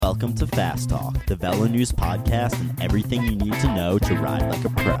Welcome to Fast Talk, the Velo News podcast and everything you need to know to ride like a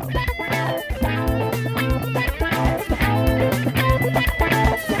pro.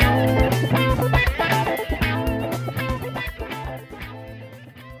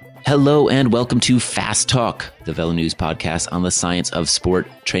 Hello and welcome to Fast Talk, the Velo News podcast on the science of sport,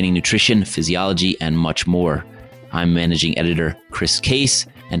 training, nutrition, physiology, and much more. I'm managing editor Chris Case,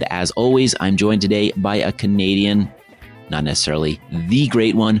 and as always, I'm joined today by a Canadian, not necessarily the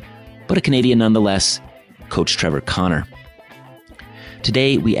great one, but a Canadian nonetheless, Coach Trevor Connor.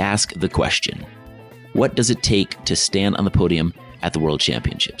 Today, we ask the question, what does it take to stand on the podium at the World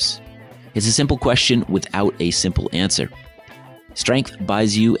Championships? It's a simple question without a simple answer. Strength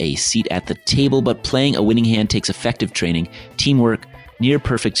buys you a seat at the table, but playing a winning hand takes effective training, teamwork,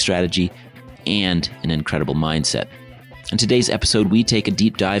 near-perfect strategy, and an incredible mindset. In today's episode, we take a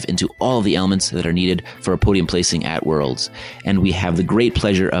deep dive into all the elements that are needed for a podium placing at Worlds. And we have the great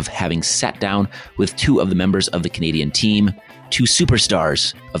pleasure of having sat down with two of the members of the Canadian team, two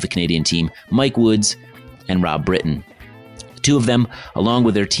superstars of the Canadian team, Mike Woods and Rob Britton. The two of them, along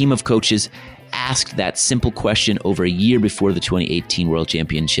with their team of coaches, asked that simple question over a year before the 2018 World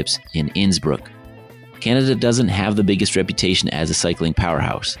Championships in Innsbruck. Canada doesn't have the biggest reputation as a cycling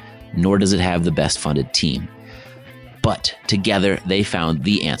powerhouse, nor does it have the best funded team. But together, they found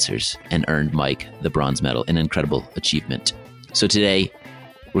the answers and earned Mike the bronze medal, an incredible achievement. So today,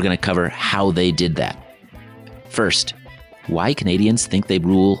 we're going to cover how they did that. First, why Canadians think they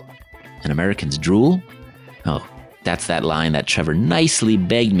rule and Americans drool? Oh, that's that line that Trevor nicely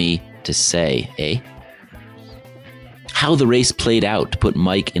begged me to say, eh? How the race played out to put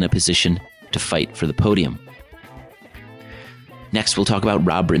Mike in a position to fight for the podium. Next, we'll talk about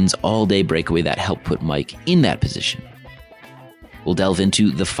Rob Britton's all-day breakaway that helped put Mike in that position. We'll delve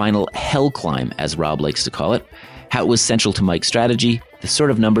into the final hell climb, as Rob likes to call it, how it was central to Mike's strategy, the sort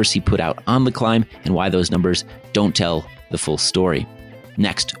of numbers he put out on the climb, and why those numbers don't tell the full story.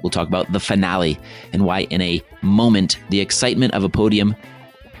 Next, we'll talk about the finale and why in a moment, the excitement of a podium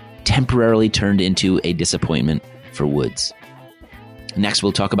temporarily turned into a disappointment for Woods. Next,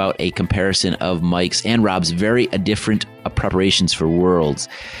 we'll talk about a comparison of Mike's and Rob's very different preparations for Worlds.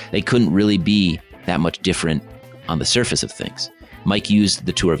 They couldn't really be that much different on the surface of things. Mike used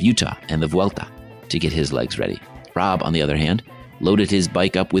the Tour of Utah and the Vuelta to get his legs ready. Rob, on the other hand, loaded his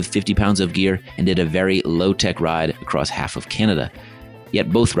bike up with 50 pounds of gear and did a very low-tech ride across half of Canada.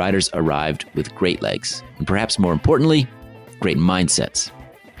 Yet both riders arrived with great legs, and perhaps more importantly, great mindsets.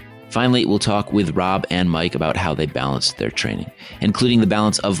 Finally, we'll talk with Rob and Mike about how they balanced their training, including the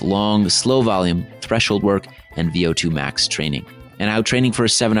balance of long, slow volume, threshold work, and VO2 max training, and how training for a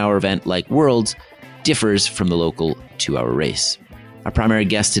 7-hour event like Worlds differs from the local 2-hour race. Our primary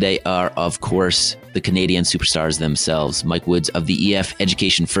guests today are, of course, the Canadian superstars themselves, Mike Woods of the EF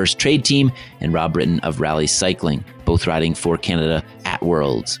Education First Trade Team and Rob Britton of Rally Cycling, both riding for Canada at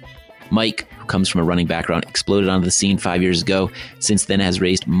Worlds. Mike, who comes from a running background, exploded onto the scene 5 years ago, since then has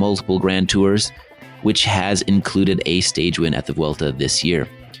raced multiple Grand Tours, which has included a stage win at the Vuelta this year.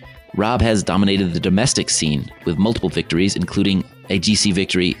 Rob has dominated the domestic scene with multiple victories, including a GC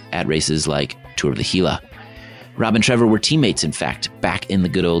victory at races like Tour of the Gila. Rob and Trevor were teammates, in fact, back in the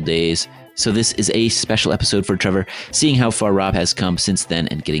good old days. So this is a special episode for Trevor, seeing how far Rob has come since then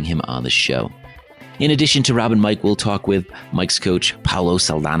and getting him on the show. In addition to Rob and Mike, we'll talk with Mike's coach, Paulo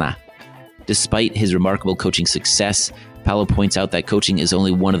Saldana. Despite his remarkable coaching success, Paulo points out that coaching is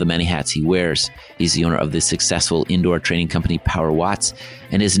only one of the many hats he wears. He's the owner of the successful indoor training company Power Watts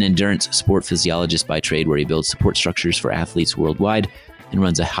and is an endurance sport physiologist by trade, where he builds support structures for athletes worldwide and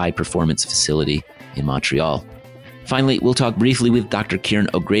runs a high-performance facility in Montreal. Finally, we'll talk briefly with Dr. Kieran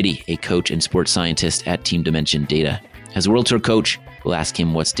O'Grady, a coach and sports scientist at Team Dimension Data. As a World Tour coach, we'll ask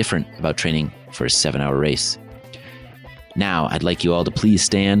him what's different about training for a 7-hour race. Now, I'd like you all to please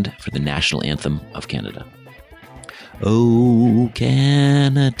stand for the national anthem of Canada. Oh,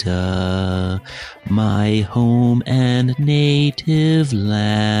 Canada, my home and native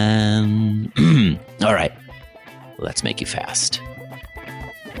land. All right, let's make you fast.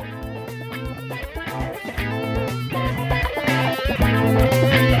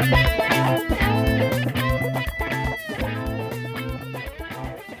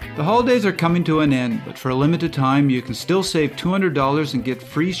 The holidays are coming to an end, but for a limited time, you can still save $200 and get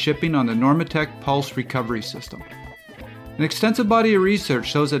free shipping on the Normatec Pulse Recovery System. An extensive body of research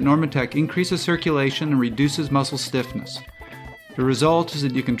shows that Normatec increases circulation and reduces muscle stiffness. The result is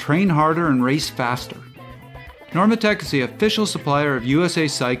that you can train harder and race faster. Normatec is the official supplier of USA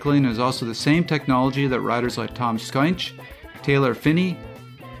Cycling and is also the same technology that riders like Tom Skynch, Taylor Phinney,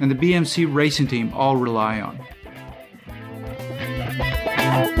 and the BMC racing team all rely on.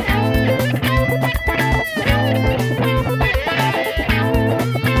 So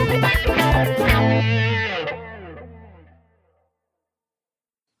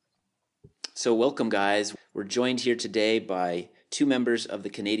welcome, guys. We're joined here today by two members of the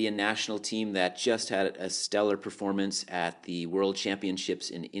Canadian national team that just had a stellar performance at the World Championships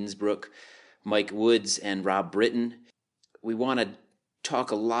in Innsbruck, Mike Woods and Rob Britton. We want to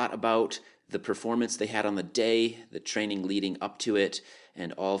talk a lot about the performance they had on the day, the training leading up to it,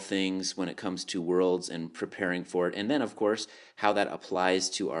 and all things when it comes to Worlds and preparing for it. And then, of course, how that applies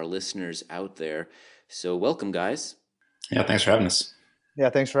to our listeners out there. So welcome, guys. Yeah, thanks for having us. Yeah,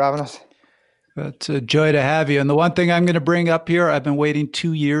 thanks for having us. It's a joy to have you. And the one thing I'm going to bring up here, I've been waiting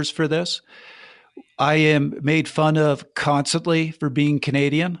 2 years for this. I am made fun of constantly for being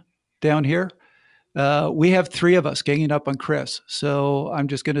Canadian down here. We have three of us ganging up on Chris. So I'm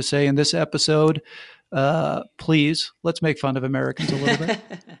just going to say in this episode, please, let's make fun of Americans a little bit.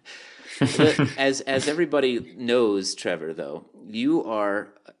 As everybody knows, Trevor, though, you are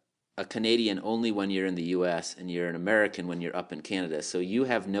a Canadian only when you're in the U.S. and you're an American when you're up in Canada. So you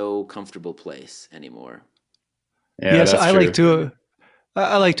have no comfortable place anymore. Yeah, yes, that's I true.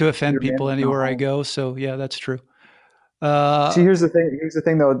 like to offend You're people man, anywhere I no. go. So yeah, that's true. See, here's the thing. Here's the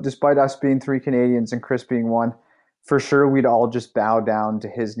thing, though. Despite us being three Canadians and Chris being one, for sure we'd all just bow down to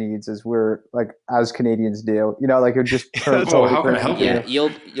his needs as Canadians do. You know, like it would just turn. Oh, how can I help you? Yeah,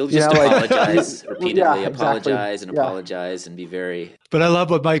 you'll just know, like- apologize repeatedly, Yeah, exactly. apologize and Yeah. apologize and be very... But I love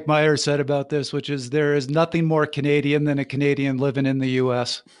what Mike Myers said about this, which is there is nothing more Canadian than a Canadian living in the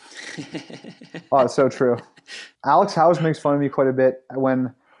U.S. Oh, it's so true. Alex Howes makes fun of me quite a bit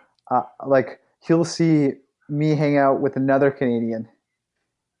when, he'll see me hang out with another Canadian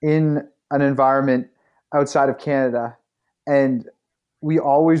in an environment outside of Canada, and we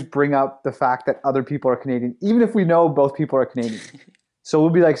always bring up the fact that other people are Canadian, even if we know both people are Canadian. So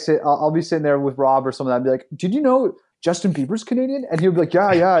we'll be like, I'll be sitting there with Rob or something. I'd be like, "Did you know Justin Bieber's Canadian?" And he'll be like,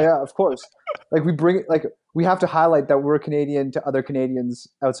 "Yeah, of course." Like we have to highlight that we're Canadian to other Canadians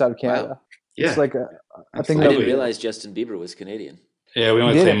outside of Canada. Wow. Yeah, It's like a thing I that didn't realize Justin Bieber was Canadian. yeah, we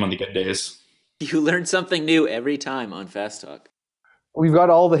only did play it. him on the good days. You learn something new every time on Fast Talk. we've got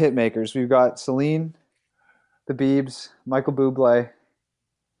all the hit makers. We've got Celine, the Biebs, Michael Bublé,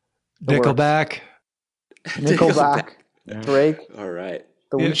 The Nickelback. Nickelback, Drake, All right.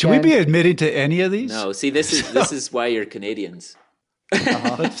 The Yeah, Weeknd. should we be admitting to any of these? No, see, this is why you're Canadians.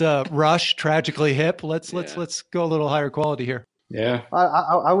 Let's Rush, Tragically Hip. Let's go a little higher quality here. Yeah,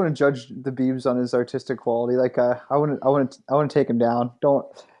 I wouldn't judge the Biebs on his artistic quality. Like I wouldn't take him down.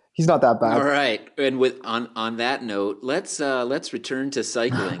 He's not that bad. All right. And on that note, let's return to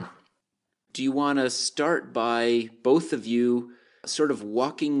cycling. Do you want to start by both of you sort of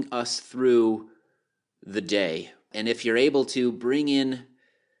walking us through the day? And if you're able to, bring in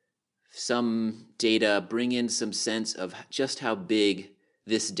some data, bring in some sense of just how big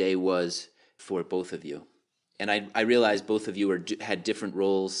this day was for both of you. And I realize both of you had different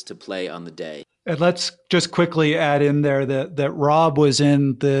roles to play on the day. And let's just quickly add in there that Rob was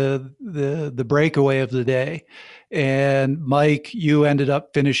in the breakaway of the day. And Mike, you ended up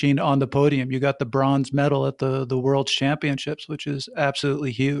finishing on the podium. You got the bronze medal at the World Championships, which is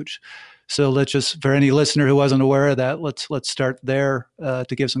absolutely huge. So let's just, for any listener who wasn't aware of that, let's start there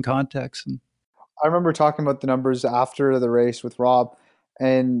to give some context. I remember talking about the numbers after the race with Rob,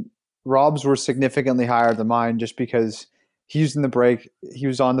 and Rob's were significantly higher than mine just because he was in the brake, he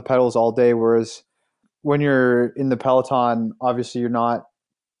was on the pedals all day, whereas when you're in the peloton, obviously you're not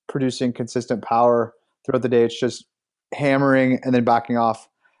producing consistent power throughout the day. It's just hammering and then backing off.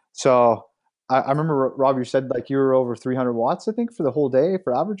 So I remember, Rob, you said like you were over 300 watts, I think, for the whole day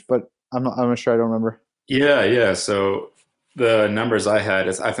for average, but I'm not sure. I don't remember. yeah. So the numbers I had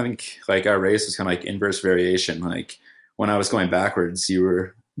is, I think like our race was kind of like inverse variation. Like when I was going backwards, you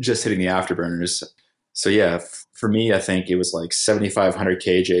were just hitting the afterburners. So yeah, for me, I think it was like 7,500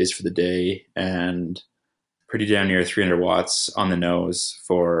 kJs for the day and pretty damn near 300 watts on the nose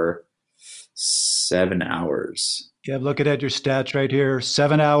for 7 hours. Yeah, I'm looking at your stats right here.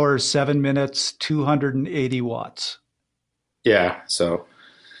 7 hours, 7 minutes, 280 watts. Yeah, so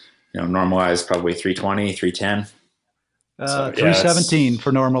normalized probably 320, 310. 317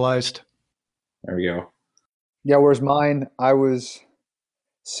 for normalized. There we go. Yeah, whereas mine, I was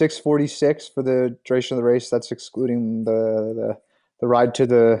 646 for the duration of the race. That's excluding the ride to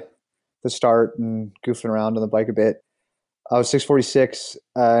the start and goofing around on the bike a bit. I was 646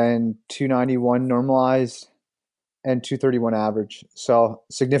 and 291 normalized and 231 average. So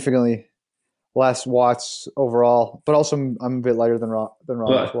significantly less watts overall, but also I'm a bit lighter than Rob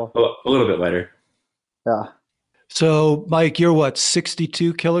as well. A little bit lighter. Yeah. So, Mike, you're what,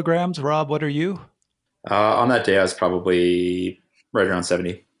 62 kilograms? Rob, what are you? On that day, I was probably right around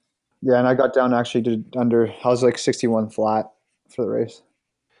 70. Yeah, and I got down actually to under. I was like 61 flat for the race.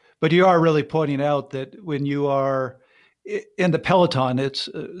 But you are really pointing out that when you are in the peloton,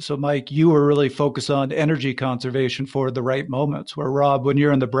 so Mike, you were really focused on energy conservation for the right moments. Where Rob, when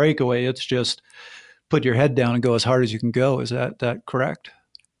you're in the breakaway, it's just put your head down and go as hard as you can go. Is that correct?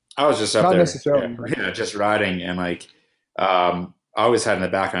 I was just up Not there, necessarily. just riding, and like I always had in the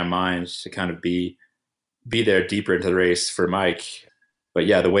back of my mind to kind of be there deeper into the race for Mike. But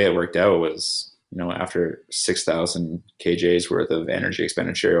yeah, the way it worked out was, after 6,000 kJs worth of energy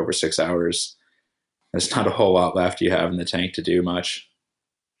expenditure over 6 hours, there's not a whole lot left you have in the tank to do much.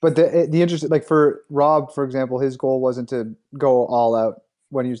 But the interest, like for Rob, for example, his goal wasn't to go all out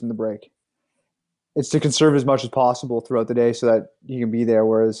when using the brake. It's to conserve as much as possible throughout the day so that he can be there.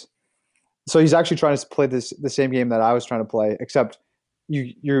 So he's actually trying to play the same game that I was trying to play, except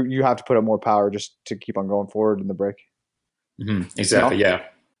you have to put up more power just to keep on going forward in the brake. Mm-hmm. Exactly. Yeah.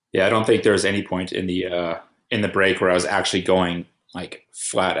 I don't think there was any point in the break where I was actually going like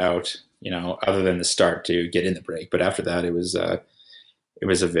flat out, other than the start to get in the break. But after that, it was a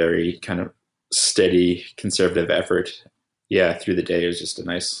very kind of steady, conservative effort. Yeah, through the day, it was just a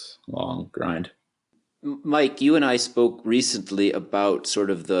nice long grind. Mike, you and I spoke recently about sort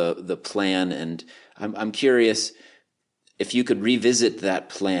of the plan, and I'm curious if you could revisit that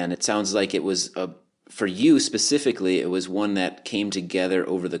plan. It sounds like it was for you specifically, it was one that came together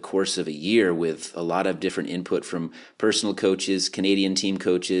over the course of a year with a lot of different input from personal coaches, Canadian team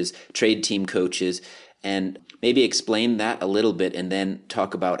coaches, trade team coaches, and maybe explain that a little bit and then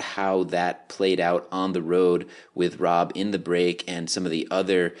talk about how that played out on the road with Rob in the break and some of the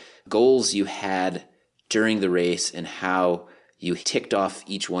other goals you had during the race and how you ticked off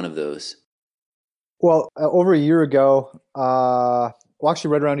each one of those. Well, over a year ago,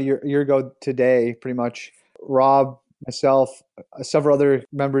 actually right around a year ago today, pretty much, Rob, myself, several other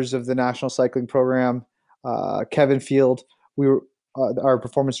members of the national cycling program, Kevin Field, we were our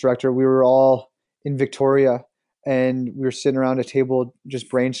performance director, we were all in Victoria and we were sitting around a table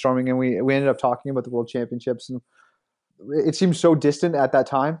just brainstorming, and we ended up talking about the World Championships, and it seemed so distant at that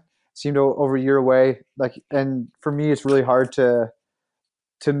time. It seemed over a year away. And for me, it's really hard to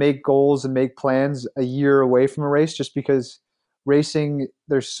make goals and make plans a year away from a race, just because racing,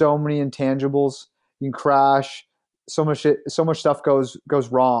 there's so many intangibles. You can crash, so much stuff goes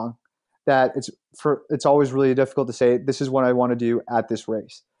wrong that it's always really difficult to say this is what I want to do at this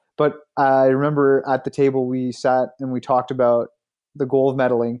race. But I remember at the table we sat and we talked about the goal of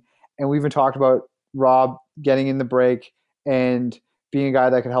medaling, and we even talked about Rob getting in the break and being a guy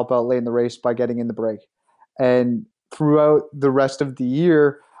that could help out late in the race by getting in the break. And throughout the rest of the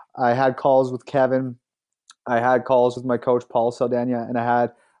year, I had calls with Kevin, I had calls with my coach Paul Saldana, and I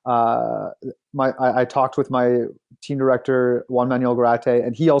talked with my team director Juan Manuel Garate,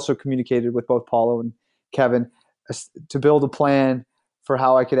 and he also communicated with both Paulo and Kevin to build a plan for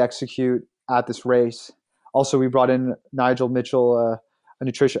how I could execute at this race. Also, we brought in Nigel Mitchell, our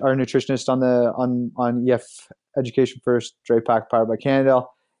nutritionist on EF Education First, DrePack powered by Canada.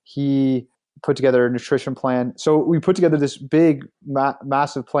 He put together a nutrition plan. So we put together this big,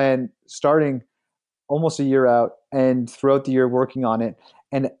 massive plan starting almost a year out, and throughout the year working on it.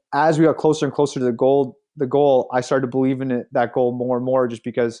 And as we got closer and closer to the goal, I started to believe in that goal more and more, just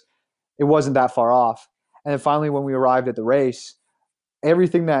because it wasn't that far off. And then finally, when we arrived at the race,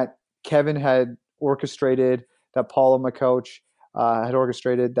 everything that Kevin had orchestrated, that Paul, my coach, had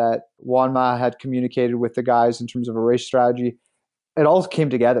orchestrated, that Juanma had communicated with the guys in terms of a race strategy, it all came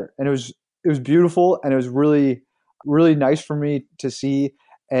together, and it was beautiful, and it was really, really nice for me to see,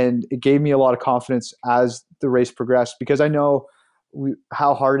 and it gave me a lot of confidence as the race progressed, because I know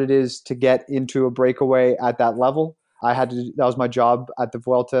how hard it is to get into a breakaway at that level. That was my job at the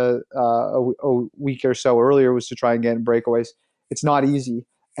Vuelta a week or so earlier, was to try and get in breakaways. It's not easy,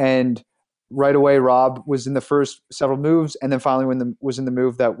 and right away, Rob was in the first several moves, and then finally was in the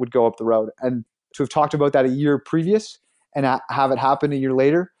move that would go up the road. And to have talked about that a year previous and have it happen a year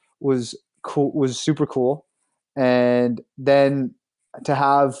later was cool, was super cool. And then to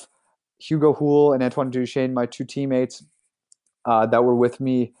have Hugo Houle and Antoine Duchesne, my two teammates that were with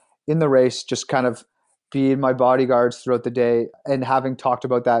me in the race, just kind of being my bodyguards throughout the day, and having talked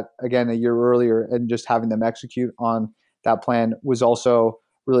about that again a year earlier, and just having them execute on that plan was also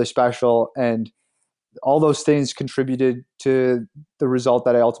really special. And all those things contributed to the result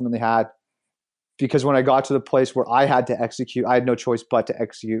that I ultimately had, because when I got to the place where I had to execute, I had no choice but to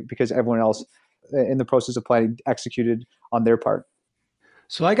execute, because everyone else in the process of planning executed on their part.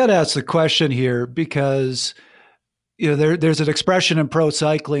 So I got to ask the question here, because there's an expression in pro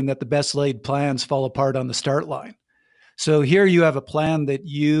cycling that the best laid plans fall apart on the start line. So here you have a plan that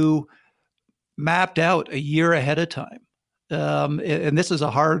you mapped out a year ahead of time. And this is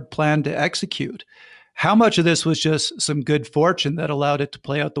a hard plan to execute. How much of this was just some good fortune that allowed it to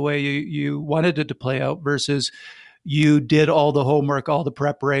play out the way you wanted it to play out versus you did all the homework, all the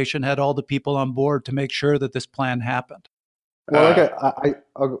preparation, had all the people on board to make sure that this plan happened? Well,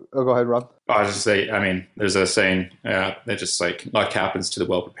 I'll go ahead, Rob. I was just say, I mean, there's a saying that just like luck happens to the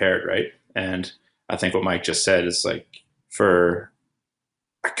well prepared, right? And I think what Mike just said is like, for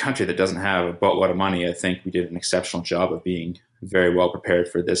a country that doesn't have a boatload of money, I think we did an exceptional job of being very well prepared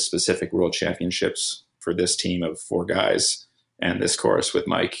for this specific World Championships for this team of 4 guys and this course with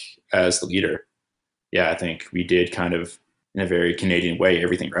Mike as the leader. Yeah, I think we did kind of, in a very Canadian way,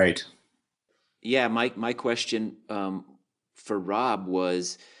 everything right. Yeah, my question for Rob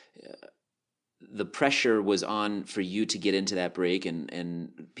was, the pressure was on for you to get into that break,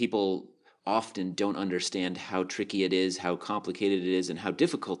 and people often don't understand how tricky it is, how complicated it is, and how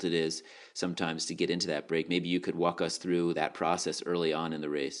difficult it is sometimes to get into that break. Maybe you could walk us through that process early on in the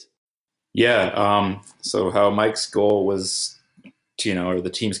race. Yeah. So how Mike's goal was to, or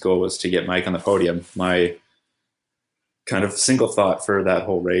the team's goal was to get Mike on the podium. My kind of single thought for that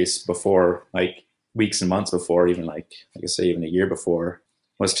whole race before, like weeks and months before, even like I say, even a year before,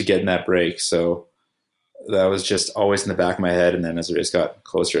 was to get in that break. So that was just always in the back of my head. And then as the race got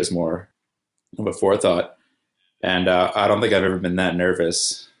closer, it was more of a forethought. And I don't think I've ever been that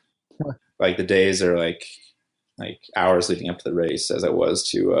nervous. Like the days are like hours leading up to the race as I was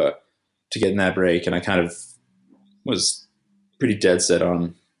to get in that break. And I kind of was pretty dead set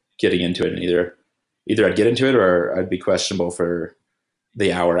on getting into it. And either I'd get into it or I'd be questionable for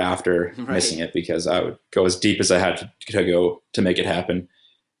the hour after missing it, because I would go as deep as I had to go to make it happen.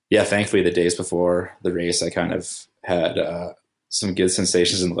 Yeah, thankfully the days before the race, I kind of had some good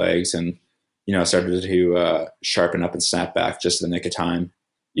sensations in the legs, and started to sharpen up and snap back just in the nick of time.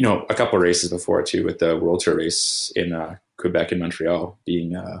 A couple of races before too, with the World Tour race in Quebec and Montreal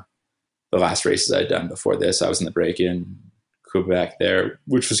being the last races I'd done before this. I was in the break in Quebec there,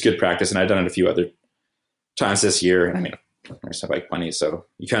 which was good practice, and I'd done it a few other times this year. And I mean, I have like plenty, so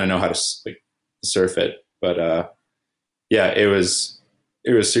you kind of know how to like surf it. But yeah, it was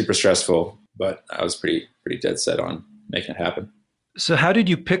super stressful, but I was pretty dead set on making it happen. So how did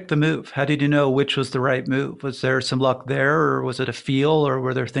you pick the move? How did you know which was the right move? Was there some luck there, or was it a feel, or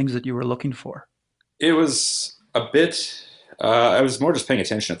were there things that you were looking for? It was a bit, I was more just paying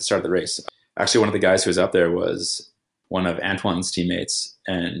attention at the start of the race. Actually, one of the guys who was up there was one of Antoine's teammates,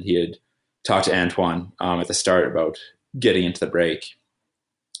 and he had talked to Antoine at the start about getting into the break,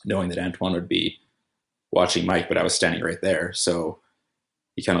 knowing that Antoine would be watching Mike, but I was standing right there. So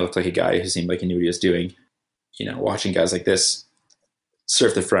he kind of looked like a guy who seemed like he knew what he was doing. Watching guys like this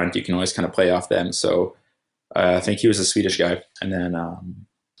surf the front, you can always kind of play off them. So I think he was a Swedish guy. And then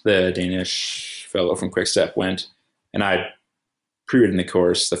the Danish fellow from Quickstep went, and I pre-ridden the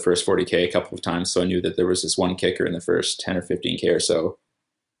course the first 40K a couple of times. So I knew that there was this one kicker in the first 10 or 15K or so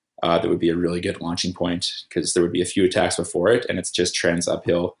that would be a really good launching point, because there would be a few attacks before it, and it's just trends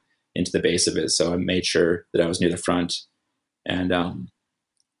uphill into the base of it. So I made sure that I was near the front, and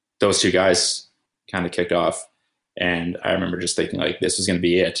those two guys kind of kicked off. And I remember just thinking like, this was going to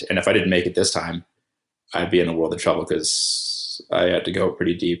be it. And if I didn't make it this time, I'd be in a world of trouble, because I had to go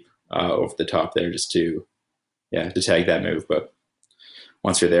pretty deep over the top there just to tag that move. But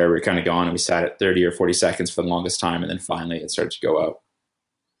once you're there, we're kind of gone, and we sat at 30 or 40 seconds for the longest time. And then finally it started to go up.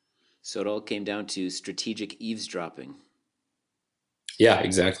 So it all came down to strategic eavesdropping. Yeah,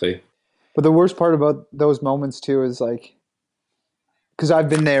 exactly. But the worst part about those moments too is like, because I've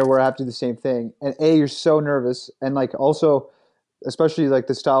been there where I have to do the same thing, and you're so nervous, and like also, especially like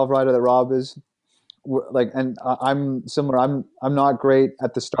the style of rider that Rob is, like, and I'm similar. I'm not great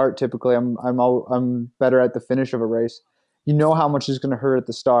at the start typically. I'm better at the finish of a race. You know how much is going to hurt at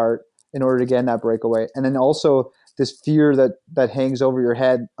the start in order to get in that breakaway, and then also this fear that hangs over your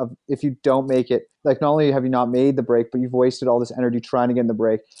head of, if you don't make it, like not only have you not made the break, but you've wasted all this energy trying to get in the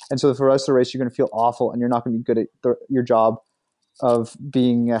break, and so for the rest of the race, you're going to feel awful, and you're not going to be good at your job of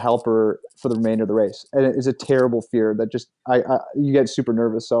being a helper for the remainder of the race. And it is a terrible fear that just you get super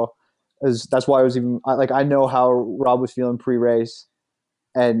nervous. So that's why I was I know how Rob was feeling pre-race,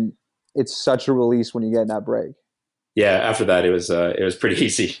 and it's such a release when you get in that break. Yeah, after that it was pretty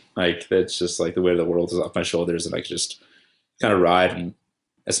easy. Like, it's just like the weight of the world is off my shoulders, and I could just kind of ride. And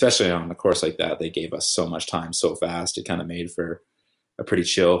especially on a course like that, they gave us so much time so fast. It kind of made for a pretty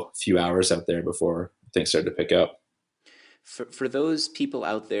chill few hours out there before things started to pick up. For those people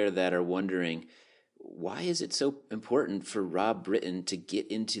out there that are wondering, why is it so important for Rob Britton to get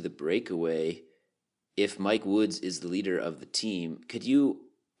into the breakaway if Mike Woods is the leader of the team? Could you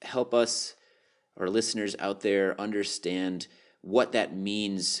help us, our listeners out there, understand what that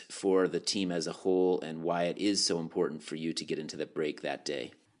means for the team as a whole and why it is so important for you to get into the break that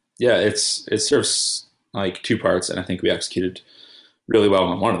day? Yeah, it serves like two parts, and I think we executed really well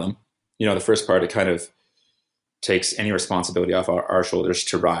on one of them. The first part, it kind of takes any responsibility off our shoulders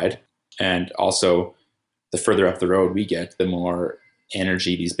to ride. And also, the further up the road we get, the more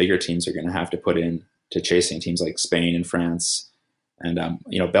energy these bigger teams are going to have to put in to chasing teams like Spain and France and,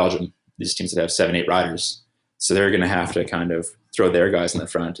 Belgium, these teams that have 7-8 riders. So they're going to have to kind of throw their guys in the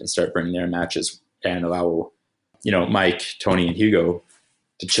front and start burning their matches and allow, Mike, Tony, and Hugo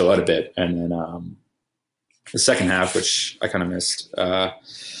to chill out a bit. And then the second half, which I kind of missed a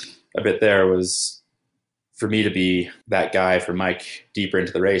bit there, was for me to be that guy for Mike deeper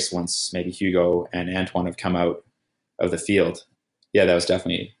into the race once maybe Hugo and Antoine have come out of the field. Yeah, that was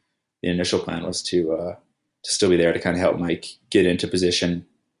definitely the initial plan, was to still be there to kind of help Mike get into position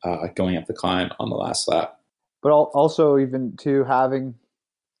going up the climb on the last lap. But also, even to having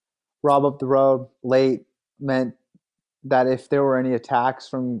Rob up the road late meant that if there were any attacks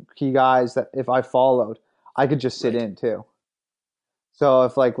from key guys, that if I followed, I could just sit in too. So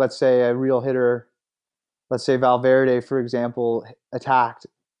if, like, let's say a real hitter, let's say Valverde, for example, attacked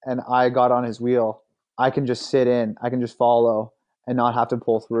and I got on his wheel, I can just sit in, I can just follow and not have to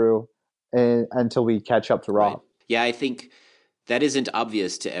pull through until we catch up to Rob. Right. Yeah, I think that isn't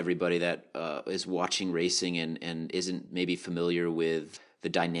obvious to everybody that is watching racing and isn't maybe familiar with the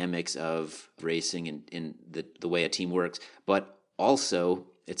dynamics of racing and the way a team works. But also,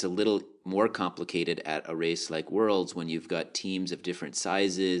 it's a little more complicated at a race like Worlds when you've got teams of different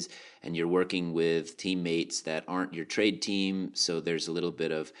sizes and you're working with teammates that aren't your trade team. So there's a little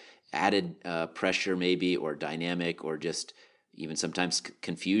bit of added pressure maybe, or dynamic, or just even sometimes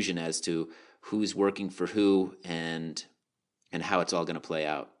confusion as to who's working for who and how it's all going to play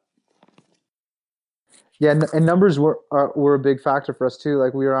out. Yeah, and numbers were a big factor for us too.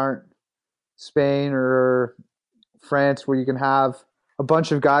 Like, we aren't Spain or France where you can have a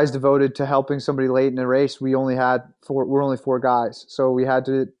bunch of guys devoted to helping somebody late in a race. We only had we're only 4 guys, so we had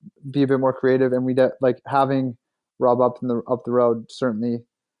to be a bit more creative. And like having Rob up the road certainly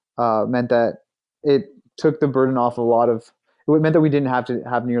meant that it took the burden off a lot of. It meant that we didn't have to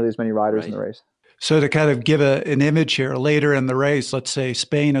have nearly as many riders in the race. So to kind of give an image here, later in the race, let's say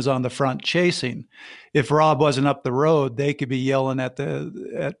Spain is on the front chasing. If Rob wasn't up the road, they could be yelling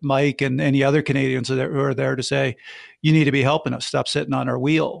at Mike and any other Canadians who are there to say, you need to be helping us, stop sitting on our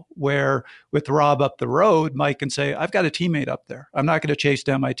wheel. Where with Rob up the road, Mike can say, I've got a teammate up there. I'm not going to chase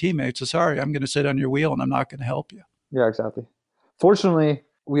down my teammate. So sorry, I'm going to sit on your wheel and I'm not going to help you. Yeah, exactly. Fortunately,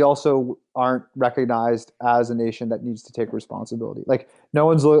 we also aren't recognized as a nation that needs to take responsibility. Like, no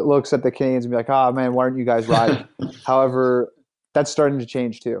one looks at the Canadians and be like, oh man, why aren't you guys riding? However, that's starting to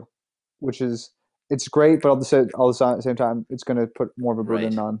change too, which is, it's great, but at the same time, it's going to put more of a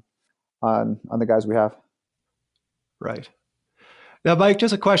burden on the guys we have. Right. Now, Mike,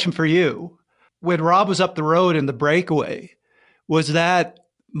 just a question for you. When Rob was up the road in the breakaway, was that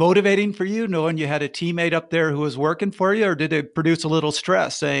motivating for you, knowing you had a teammate up there who was working for you, or did it produce a little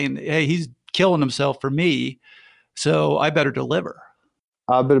stress saying, hey, he's killing himself for me, so I better deliver?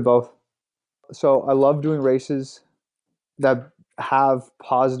 A bit of both. So I love doing races that have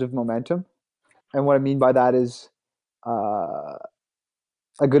positive momentum. And what I mean by that is a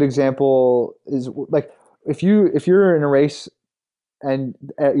good example is, like, if you're in a race and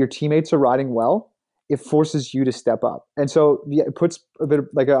your teammates are riding well, it forces you to step up. And so it puts a bit of,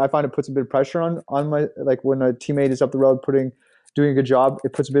 like, I find it puts a bit of pressure on my, like, when a teammate is up the road doing a good job,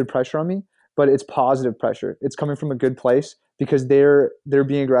 it puts a bit of pressure on me, but it's positive pressure. It's coming from a good place because they're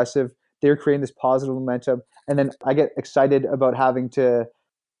being aggressive. They're creating this positive momentum. And then I get excited about having to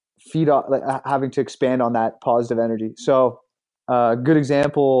having to expand on that positive energy. So a good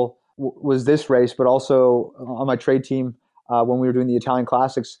example was this race, but also on my trade team, when we were doing the Italian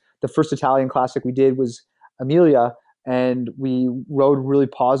Classics, the first Italian Classic we did was Emilia, and we rode really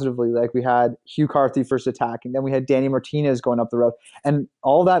positively. Like, we had Hugh Carthy first attacking, then we had Danny Martinez going up the road. And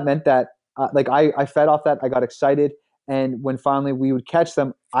all that meant that, I fed off that, I got excited. And when finally we would catch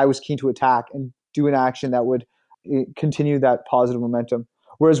them, I was keen to attack and do an action that would continue that positive momentum.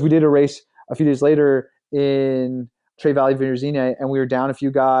 Whereas we did a race a few days later in Tre Valley Virzine, and we were down a few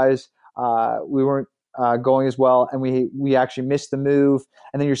guys. We weren't going as well, and we actually missed the move.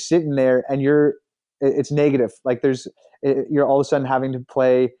 And then you're sitting there, and it's negative. Like, you're all of a sudden having to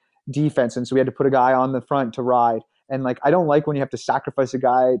play defense, and so we had to put a guy on the front to ride. And like, I don't like when you have to sacrifice a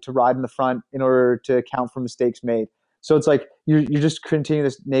guy to ride in the front in order to account for mistakes made. So it's like you're just continuing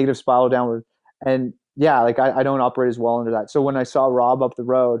this negative spiral downward. And yeah, like I don't operate as well under that. So when I saw Rob up the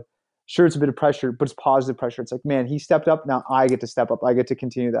road, sure, it's a bit of pressure, but it's positive pressure. It's like, man, he stepped up. Now I get to step up. I get to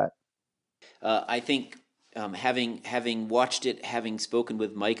continue that. I think having watched it, having spoken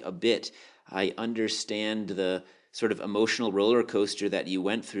with Mike a bit, I understand the sort of emotional roller coaster that you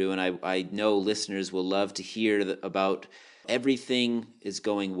went through, and I know listeners will love to hear about everything is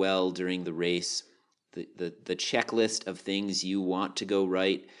going well during the race. The checklist of things you want to go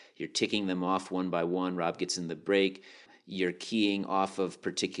right, you're ticking them off one by one. Rob gets in the break. You're keying off of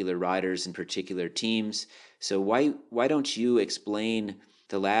particular riders and particular teams. So why don't you explain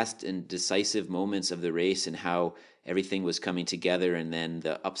the last and decisive moments of the race and how everything was coming together, and then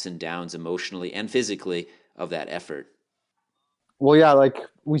the ups and downs emotionally and physically of that effort? Well, yeah, like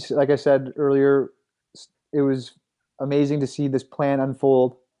I said earlier, it was amazing to see this plan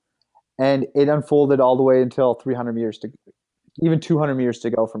unfold, and it unfolded all the way until 300 meters even 200 meters to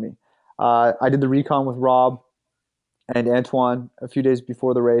go for me. I did the recon with Rob and Antoine a few days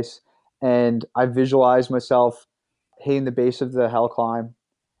before the race, and I visualized myself hitting the base of the hell climb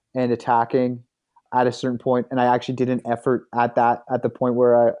and attacking at a certain point, and I actually did an effort at the point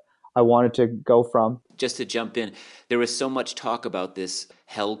where I wanted to go from. Just to jump in, there was so much talk about this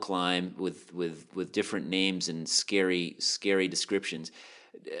hell climb with different names and scary descriptions.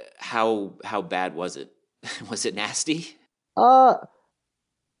 How bad was it? Was it nasty? Well,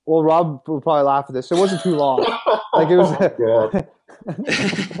 Rob will probably laugh at this. It wasn't too long. Like it was.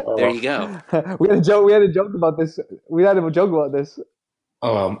 There you go. We had a joke about this. We had a joke about this.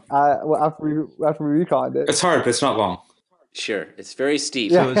 Oh, after we reconned it. it's hard, but it's not long. Sure, it's very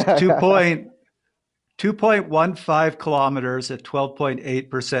steep. So it's 2.15 kilometers at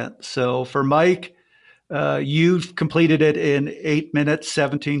 12.8%. So for Mike, you've completed it in 8 minutes,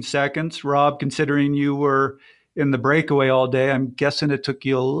 17 seconds. Rob, considering you were in the breakaway all day, I'm guessing it took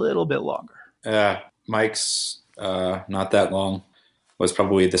you a little bit longer. Mike's not that long. Was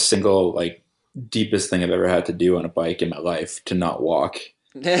probably the single deepest thing I've ever had to do on a bike in my life, to not walk.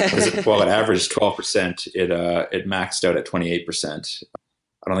 Well, it averaged 12%. It maxed out at 28%.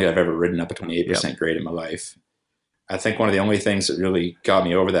 I don't think I've ever ridden up a 28% grade in my life. I think one of the only things that really got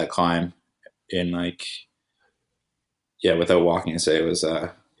me over that climb without walking, it was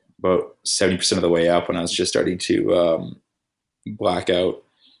about 70% of the way up when I was just starting to black out.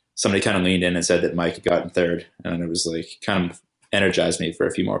 Somebody kind of leaned in and said that Mike had gotten third, and it was kind of energized me for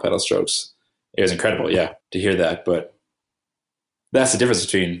a few more pedal strokes. It was incredible, to hear that. But that's the difference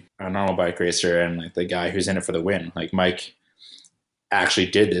between a normal bike racer and the guy who's in it for the win. Mike actually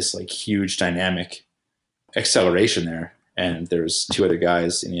did this huge dynamic acceleration there, and there's two other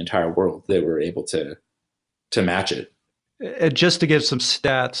guys in the entire world that were able to match it. And just to give some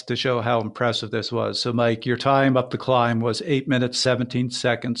stats to show how impressive this was. So, Mike, your time up the climb was 8 minutes, 17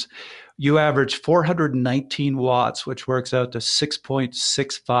 seconds. You averaged 419 watts, which works out to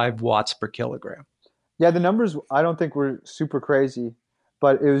 6.65 watts per kilogram. Yeah, the numbers I don't think were super crazy,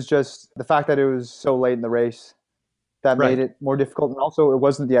 but it was just the fact that it was so late in the race that made it more difficult. And also, it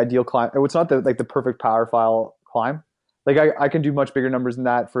wasn't the ideal climb. It was not the perfect power file climb. I can do much bigger numbers than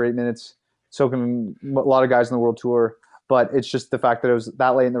that for 8 minutes. So can a lot of guys in the World Tour. But it's just the fact that it was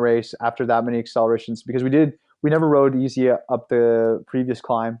that late in the race after that many accelerations, because we never rode easy up the previous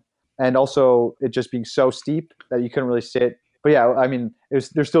climb. And also it just being so steep that you couldn't really sit. But yeah, I mean,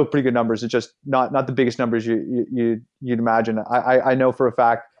 there's still pretty good numbers. It's just not the biggest numbers you'd imagine. I know for a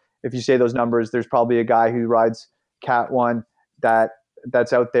fact, if you say those numbers, there's probably a guy who rides Cat 1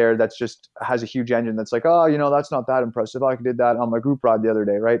 that's out there that's just has a huge engine that's that's not that impressive. I did that on my group ride the other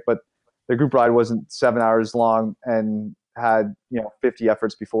day, right? But the group ride wasn't 7 hours long and had 50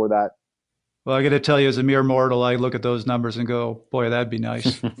 efforts before that. Well, I got to tell you, as a mere mortal, I look at those numbers and go, boy, that'd be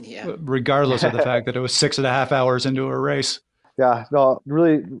nice. Yeah. Regardless of the fact that it was 6.5 hours into a race. Yeah, no,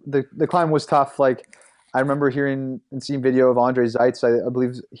 really, the climb was tough. I remember hearing and seeing video of Andre Zeitz. I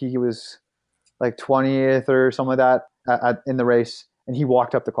believe he was 20th or something like that in the race, and he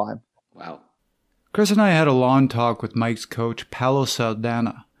walked up the climb. Wow. Chris and I had a long talk with Mike's coach, Paolo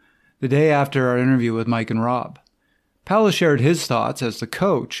Saldana, the day after our interview with Mike and Rob. Paolo shared his thoughts as the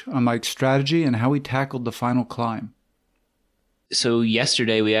coach on Mike's strategy and how he tackled the final climb. So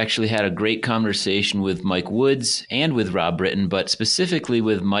yesterday we actually had a great conversation with Mike Woods and with Rob Britton, but specifically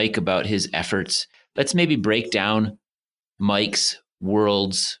with Mike about his efforts. Let's maybe break down Mike's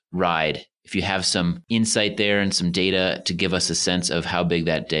Worlds ride, if you have some insight there and some data to give us a sense of how big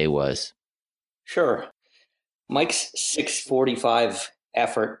that day was. Sure. Mike's 6:45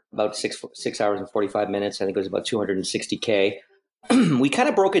 effort, about 6 hours and 45 minutes. I think it was about 260K. We kind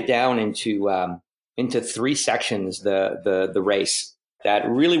of broke it down into three sections, the race. That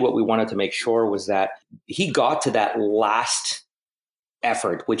really what we wanted to make sure was that he got to that last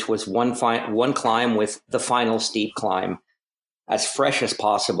effort, which was one climb with the final steep climb, as fresh as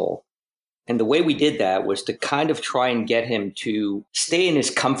possible. And the way we did that was to kind of try and get him to stay in his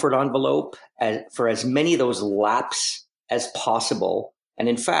comfort envelope for as many of those laps as possible. And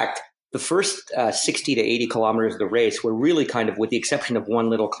in fact, the first 60 to 80 kilometers of the race were really kind of, with the exception of one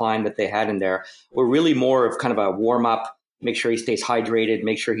little climb that they had in there, were really more of kind of a warm up, make sure he stays hydrated,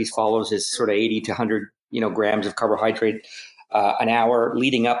 make sure he follows his sort of 80 to 100 grams of carbohydrate an hour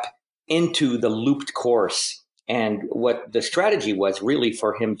leading up into the looped course. And what the strategy was really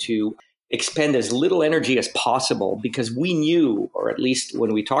for him to expend as little energy as possible, because we knew, or at least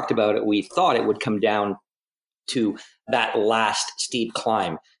when we talked about it, we thought it would come down to that last steep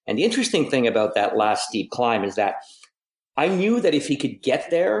climb. And the interesting thing about that last steep climb is that I knew that if he could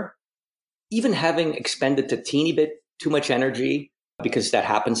get there, even having expended a teeny bit too much energy, because that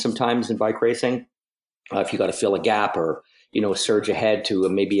happens sometimes in bike racing, if you got to fill a gap or surge ahead to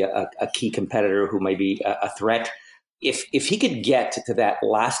maybe a key competitor who might be a threat. If he could get to that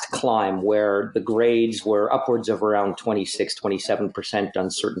last climb where the grades were upwards of around 26, 27%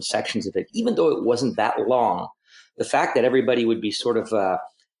 on certain sections of it, even though it wasn't that long, the fact that everybody would be sort of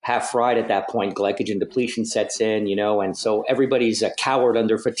half fried at that point, glycogen depletion sets in, and so everybody's cowered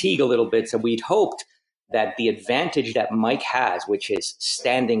under fatigue a little bit. So we'd hoped that the advantage that Mike has, which is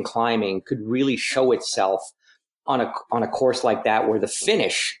standing climbing, could really show itself on a course like that, where the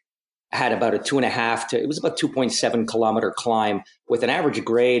finish had about a 2.7 kilometer climb with an average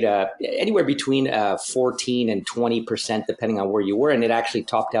grade anywhere between 14 and 20%, depending on where you were. And it actually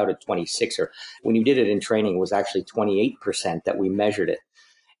topped out at 26, or when you did it in training, it was actually 28% that we measured it.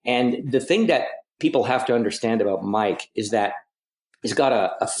 And the thing that people have to understand about Mike is that he's got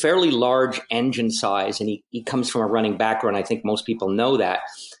a fairly large engine size, and he comes from a running background. I think most people know that.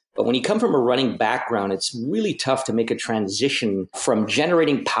 But when you come from a running background, it's really tough to make a transition from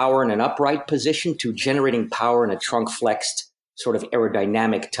generating power in an upright position to generating power in a trunk flexed sort of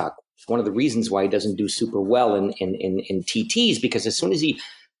aerodynamic tuck. It's one of the reasons why he doesn't do super well in TTs, because as soon as he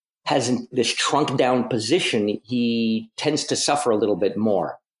has this trunk down position, he tends to suffer a little bit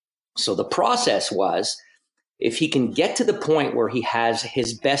more. So the process was, if he can get to the point where he has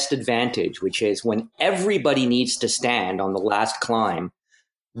his best advantage, which is when everybody needs to stand on the last climb,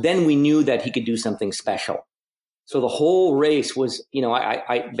 then we knew that he could do something special. So the whole race was,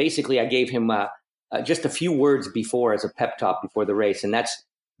 I gave him just a few words before as a pep talk before the race, and that's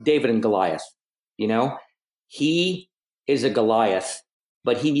David and Goliath. He is a Goliath,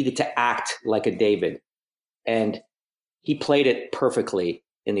 but he needed to act like a David, and he played it perfectly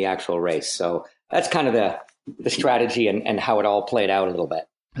in the actual race. So that's kind of the strategy and how it all played out a little bit.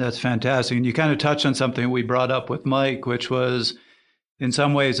 That's fantastic. And you kind of touched on something we brought up with Mike, which was, in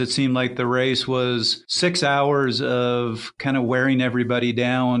some ways, it seemed like the race was 6 hours of kind of wearing everybody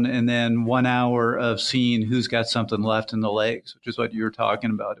down, and then 1 hour of seeing who's got something left in the legs, which is what you were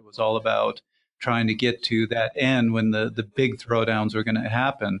talking about. It was all about trying to get to that end when the big throwdowns are going to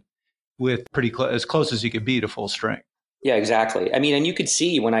happen with as close as you could be to full strength. Yeah, exactly. I mean, and you could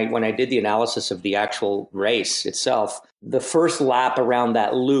see when I did the analysis of the actual race itself, the first lap around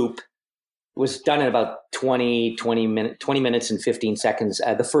that loop was done in about 20 minutes and 15 seconds.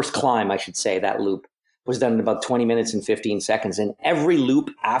 The first climb, I should say, that loop was done in about 20 minutes and 15 seconds. And every loop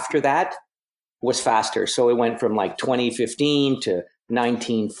after that was faster. So it went from like 2015 to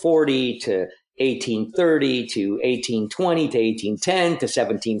 1940 to 1830 to 1820 to 1810 to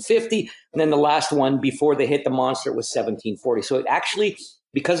 1750. And then the last one before they hit the monster was 1740. So it actually,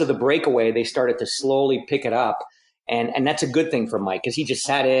 because of the breakaway, they started to slowly pick it up. And that's a good thing for Mike, because he just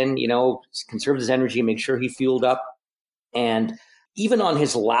sat in, conserved his energy, make sure he fueled up. And even on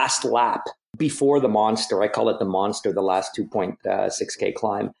his last lap before the monster, I call it the monster, the last 2.6K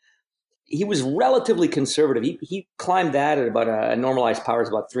climb, he was relatively conservative. He climbed that at about a normalized power is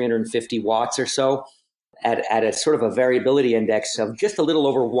about 350 watts or so at a sort of a variability index of just a little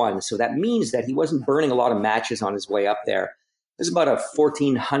over 1. So that means that he wasn't burning a lot of matches on his way up there. There's about a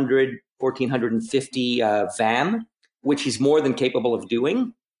 1450 VAM, which he's more than capable of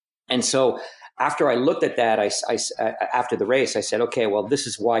doing. And so after I looked at that, after the race, I said, okay, well, this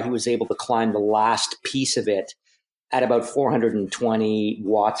is why he was able to climb the last piece of it at about 420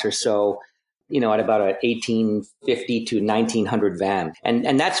 watts or so, at about a 1850 to 1900 VAM.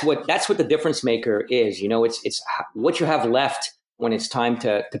 And that's what the difference maker is. It's what you have left when it's time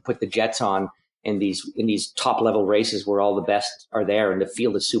to put the jets on in these top level races where all the best are there and the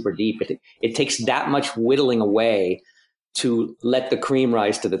field is super deep. It takes that much whittling away to let the cream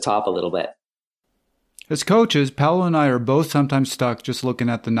rise to the top a little bit. As coaches, Paolo and I are both sometimes stuck just looking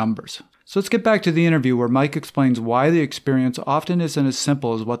at the numbers. So let's get back to the interview where Mike explains why the experience often isn't as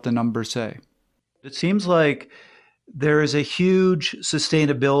simple as what the numbers say. It seems like there is a huge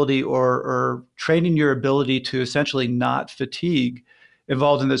sustainability or training your ability to essentially not fatigue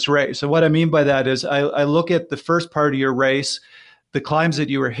involved in this race. So what I mean by that is I look at the first part of your race, the climbs that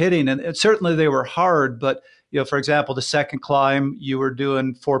you were hitting, and certainly they were hard, but for example, the second climb, you were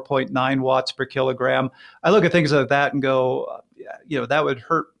doing 4.9 watts per kilogram. I look at things like that and go, that would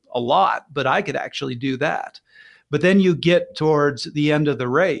hurt a lot, but I could actually do that. But then you get towards the end of the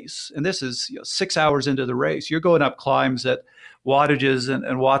race, and this is 6 hours into the race, you're going up climbs at wattages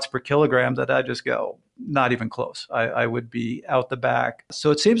and watts per kilogram that I just go, not even close. I would be out the back.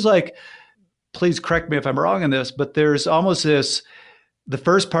 So it seems like, please correct me if I'm wrong on this, but there's almost the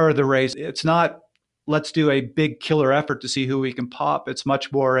first part of the race, it's not, let's do a big killer effort to see who we can pop. It's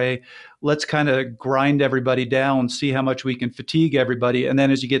much more let's kind of grind everybody down, see how much we can fatigue everybody. And then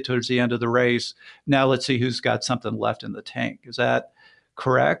as you get towards the end of the race, now let's see who's got something left in the tank. Is that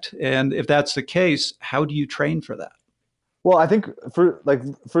correct? And if that's the case, how do you train for that? Well, I think first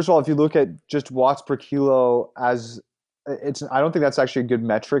of all, if you look at just watts per kilo I don't think that's actually a good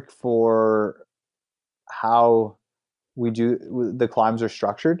metric for how the climbs are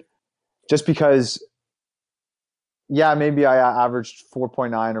structured. Just because, maybe I averaged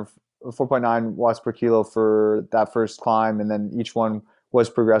 4.9 or 4.9 watts per kilo for that first climb, and then each one was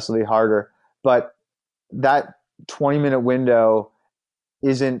progressively harder. But that 20-minute window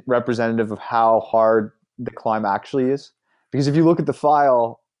isn't representative of how hard the climb actually is. Because if you look at the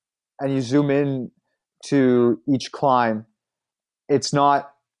file and you zoom in to each climb, it's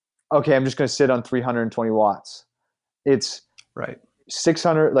not, okay, I'm just going to sit on 320 watts. It's right.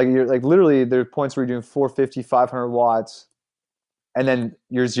 600, literally there are points where you're doing 450, 500 watts, and then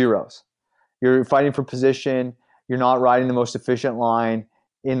you're zeros. You're fighting for position. You're not riding the most efficient line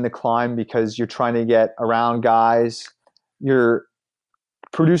in the climb because you're trying to get around guys. You're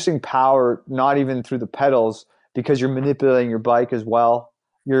producing power, not even through the pedals, because you're manipulating your bike as well.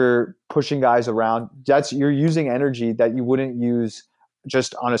 You're pushing guys around. You're using energy that you wouldn't use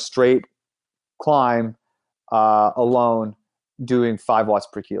just on a straight climb alone, doing 5 watts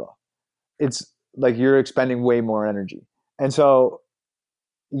per kilo. It's like you're expending way more energy. And so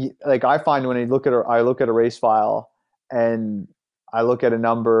I find when I look at a race file and I look at a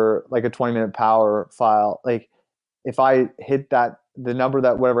number, like a 20-minute power file, if I hit the number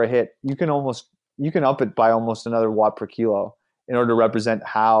that whatever I hit, you can up it by almost another watt per kilo in order to represent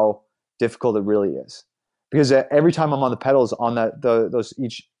how difficult it really is. Because every time I'm on the pedals on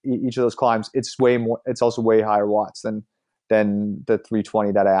each of those climbs, it's way more. It's also way higher watts than the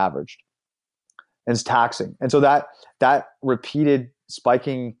 320 that I averaged, and it's taxing. And so that repeated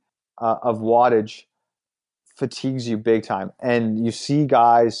spiking of wattage fatigues you big time. And you see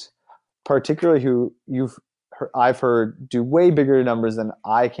guys, particularly who I've heard do way bigger numbers than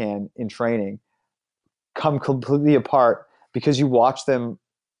I can in training, come completely apart because you watch them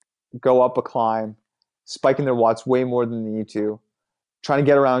go up a climb, spiking their watts way more than they need to, trying to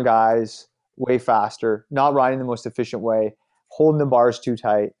get around guys way faster, not riding the most efficient way, holding the bars too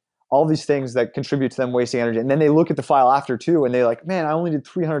tight, all these things that contribute to them wasting energy. And then they look at the file after too, and they're like, man, I only did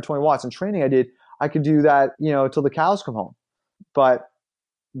 320 watts in training. I could do that, till the cows come home. But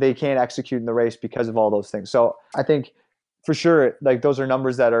they can't execute in the race because of all those things. So I think for sure, those are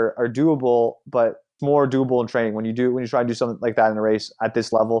numbers that are doable, but more doable in training. When you try to do something like that in a race at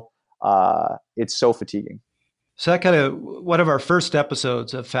this level, it's so fatiguing. So that kind of one of our first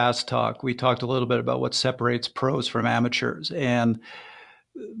episodes of Fast Talk, we talked a little bit about what separates pros from amateurs. And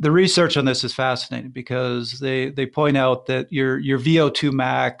the research on this is fascinating because they point out that your VO2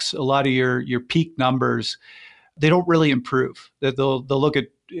 max, a lot of your peak numbers, they don't really improve. That they'll look at,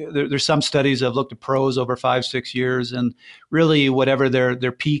 there's some studies that have looked at pros over 5-6 years, and really whatever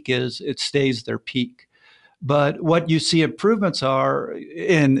their peak is, it stays their peak. But what you see improvements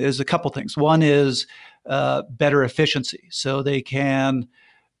is a couple things. One is better efficiency. So they can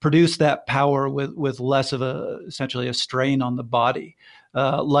produce that power with less of essentially a strain on the body.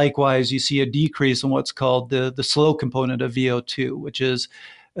 Likewise, you see a decrease in what's called the slow component of VO2, which is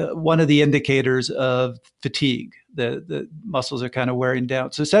one of the indicators of fatigue. The muscles are kind of wearing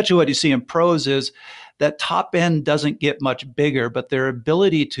down. So essentially what you see in pros is that top end doesn't get much bigger, but their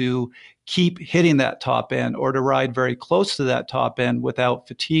ability to keep hitting that top end or to ride very close to that top end without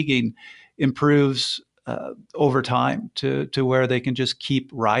fatiguing improves over time to where they can just keep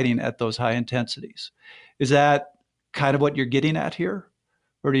riding at those high intensities. Is that kind of what you're getting at here?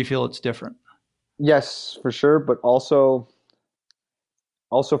 Or do you feel it's different? Yes, for sure, but also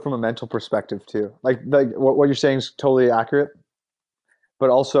from a mental perspective too. Like what you're saying is totally accurate, but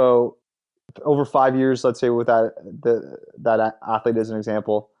also over 5 years, let's say with that athlete as an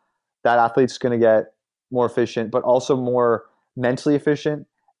example, that athlete's going to get more efficient, but also more mentally efficient,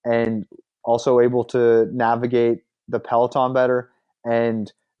 and also able to navigate the peloton better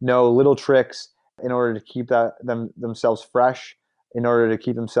and know little tricks in order to keep themselves fresh, in order to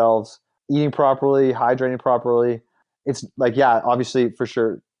keep themselves eating properly, hydrating properly. It's like, yeah, obviously for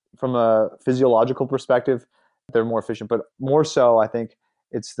sure from a physiological perspective, they're more efficient, but more so, I think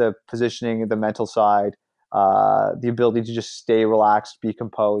it's the positioning, the mental side, the ability to just stay relaxed, be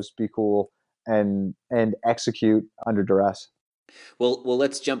composed, be cool, and execute under duress. Well,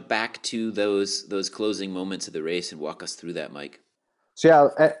 let's jump back to those closing moments of the race and walk us through that, Mike. So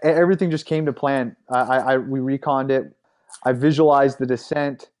yeah, everything just came to plan. We reconned it. I visualized the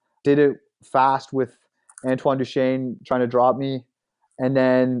descent, did it fast with Antoine Duchesne trying to drop me. And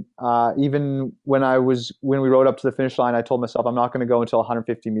then even when we rode up to the finish line, I told myself I'm not going to go until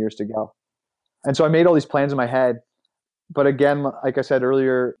 150 meters to go. And so I made all these plans in my head. But again, like I said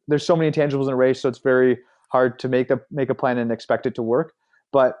earlier, there's so many intangibles in a race, so it's very hard to make a plan and expect it to work.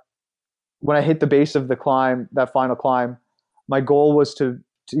 But when I hit the base of the climb, that final climb, my goal was to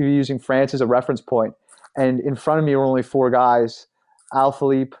be using France as a reference point. And in front of me were only 4 guys: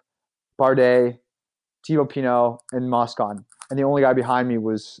 Alaphilippe, Bardet, Thibaut Pinot, and Moscon. And the only guy behind me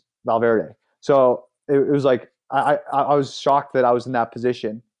was Valverde. So it was like, I was shocked that I was in that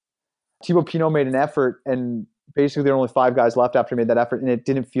position. Thibaut Pinot made an effort, and basically there were only 5 guys left after he made that effort, and it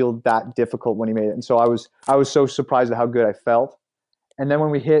didn't feel that difficult when he made it. And so I was so surprised at how good I felt. And then when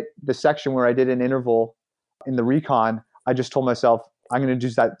we hit the section where I did an interval in the recon, I just told myself, I'm going to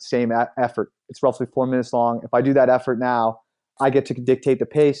do that same effort. It's roughly 4 minutes long. If I do that effort now, I get to dictate the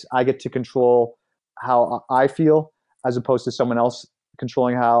pace. I get to control how I feel as opposed to someone else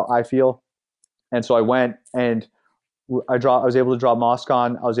controlling how I feel. And so I went, and I was able to drop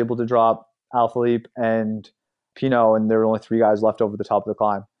Moscon. I was able to drop Alaphilippe and Pinot, and there were only 3 guys left over the top of the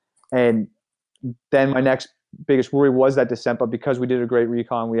climb. And then my next biggest worry was that descent, but because we did a great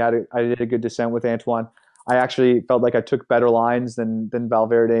recon, I did a good descent with Antoine. I actually felt like I took better lines than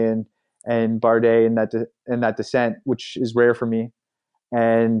Valverde and Bardet in that descent, which is rare for me.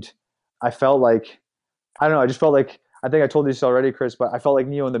 And I felt like, I don't know, I just felt like, I think I told you this already, Chris, but I felt like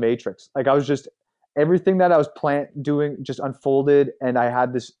Neo in the Matrix. Like I was just, everything that I was doing just unfolded, and I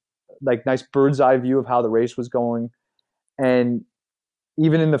had this like nice bird's eye view of how the race was going. And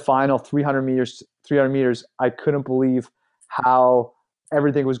even in the final 300 meters, I couldn't believe how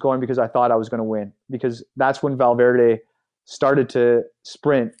everything was going, because I thought I was going to win, because that's when Valverde started to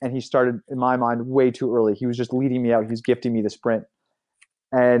sprint, and he started, in my mind, way too early. He was just leading me out. He was gifting me the sprint.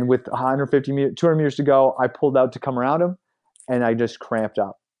 And with 200 meters to go, I pulled out to come around him, and I just cramped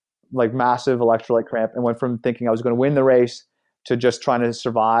up, like massive electrolyte cramp, and went from thinking I was going to win the race to just trying to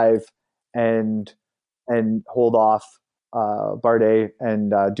survive and hold off Bardet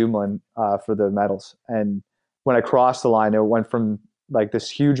and Dumoulin for the medals. And when I crossed the line, it went from like this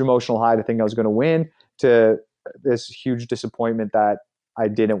huge emotional high to think I was going to win to this huge disappointment that I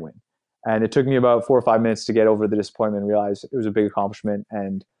didn't win. And it took me about 4 or 5 minutes to get over the disappointment and realize it was a big accomplishment,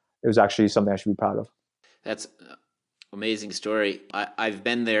 and it was actually something I should be proud of. That's an amazing story. I've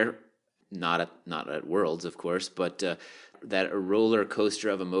been there, not at Worlds, of course, but that a roller coaster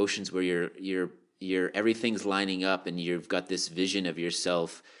of emotions where you're everything's lining up, and you've got this vision of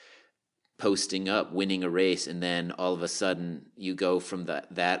yourself posting up, winning a race, and then all of a sudden you go from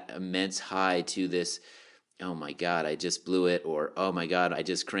that immense high to this, oh my God, I just blew it, or oh my God, I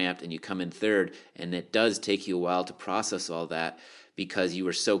just cramped, and you come in third. And it does take you a while to process all that, because you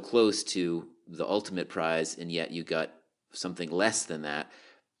were so close to the ultimate prize, and yet you got something less than that,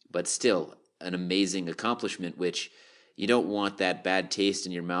 but still an amazing accomplishment, which you don't want that bad taste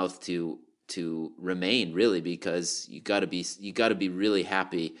in your mouth to remain, really, because you got to be really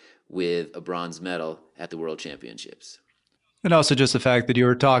happy with a bronze medal at the World Championships. And also just the fact that you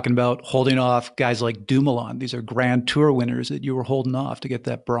were talking about holding off guys like Dumoulin. These are Grand Tour winners that you were holding off to get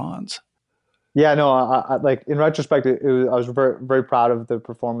that bronze. Yeah, no, I like in retrospect, I was very, very proud of the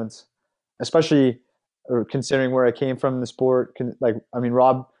performance, especially considering where I came from in the sport.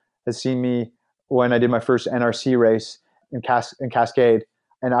 Rob has seen me when I did my first NRC race in Cascade,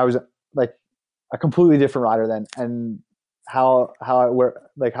 and I was like a completely different rider then. And how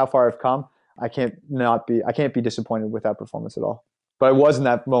far I've come, I can't be disappointed with that performance at all. But I was in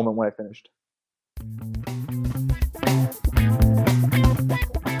that moment when I finished.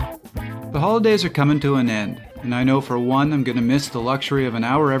 The holidays are coming to an end, and I know for one I'm going to miss the luxury of an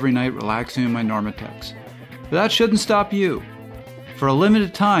hour every night relaxing in my Normatecs. But that shouldn't stop you. For a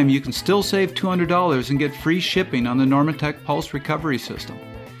limited time, you can still save $200 and get free shipping on the Normatec Pulse Recovery System.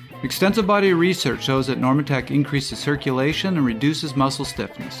 Extensive body research shows that Normatec increases circulation and reduces muscle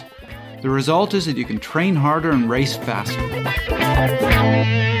stiffness. The result is that you can train harder and race faster.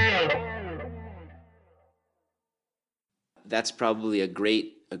 That's probably a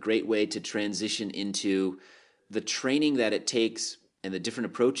great way to transition into the training that it takes and the different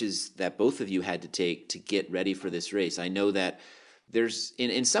approaches that both of you had to take to get ready for this race. I know that there's,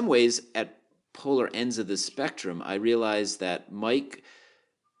 in some ways, at polar ends of the spectrum, I realize that Mike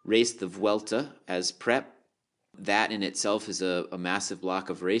raced the Vuelta as prep. That in itself is a massive block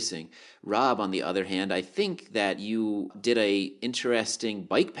of racing. Rob, on the other hand, I think that you did a interesting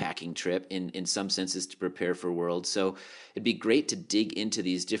bike packing trip in some senses to prepare for Worlds. So it'd be great to dig into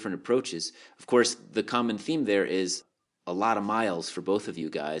these different approaches. Of course, the common theme there is a lot of miles for both of you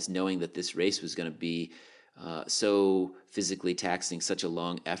guys, knowing that this race was going to be so physically taxing, such a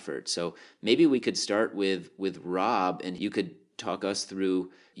long effort. So maybe we could start with Rob, and you could talk us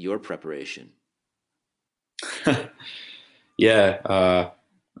through your preparation. Yeah,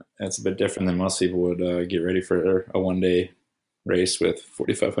 it's a bit different than most people would get ready for a one-day race with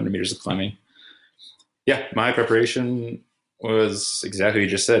 4,500 meters of climbing. Yeah, my preparation was exactly what you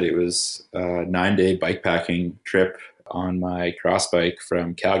just said. It was a 9-day bike packing trip on my cross bike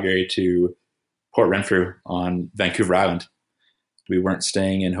from Calgary to Port Renfrew on Vancouver Island. We weren't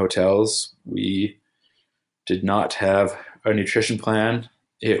staying in hotels. We did not have a nutrition plan.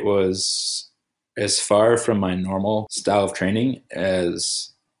 It was as far from my normal style of training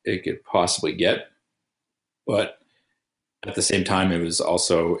as it could possibly get. But at the same time, it was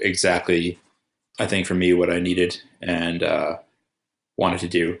also exactly, I think, for me, what I needed and wanted to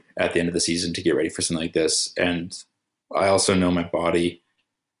do at the end of the season to get ready for something like this. And I also know my body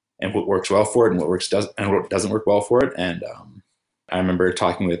and what works well for it and what doesn't work well for it. And I remember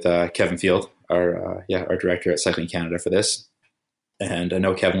talking with Kevin Field, our director at Cycling Canada, for this. And I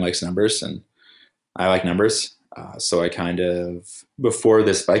know Kevin likes numbers, and I like numbers. So I kind of, before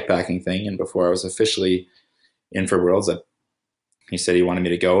this bike packing thing and before I was officially in for Worlds, he said he wanted me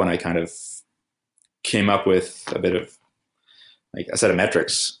to go, and I kind of came up with a bit of, like, a set of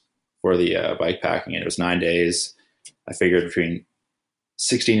metrics for the bike packing. And it was 9 days. I figured between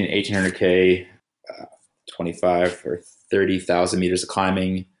 16 and 1800K, 25 or 30,000 meters of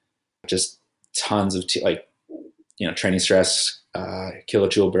climbing, just tons of training stress,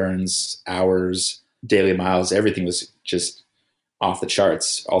 kilojoule burns, hours, daily miles. Everything was just off the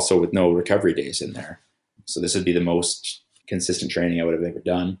charts, also with no recovery days in there. So this would be the most consistent training I would have ever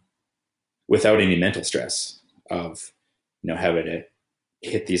done without any mental stress of, having to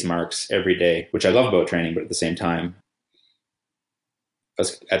hit these marks every day, which I love about training, but at the same time,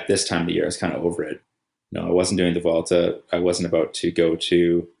 at this time of the year, I was kind of over it. I wasn't doing the Vuelta. I wasn't about to go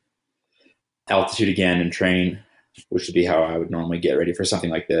to altitude again and train, which would be how I would normally get ready for something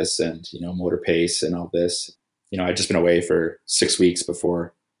like this, and, motor pace and all this. I'd just been away for 6 weeks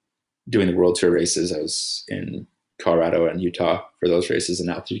before doing the World Tour races. I was in Colorado and Utah for those races, and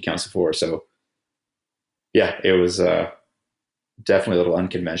altitude counts for. So yeah, it was definitely a little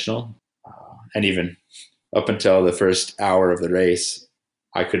unconventional. And even up until the first hour of the race,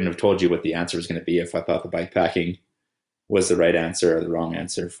 I couldn't have told you what the answer was going to be if I thought the bike packing was the right answer or the wrong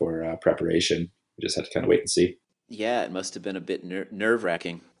answer for preparation. We just had to kind of wait and see. Yeah, it must have been a bit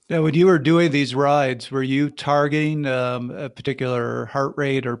nerve-wracking. Yeah, when you were doing these rides, were you targeting a particular heart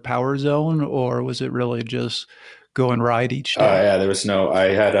rate or power zone, or was it really just go and ride each day? Yeah, there was no. I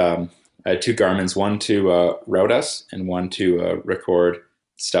had 2 Garmin's, one to route us and one to record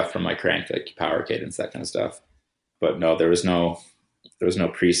stuff from my crank, like power cadence, that kind of stuff. But no, there was no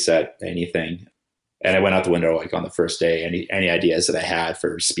preset anything. And I went out the window, like, on the first day. Any ideas that I had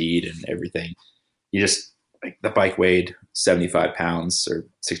for speed and everything, you just, like, the bike weighed 75 pounds or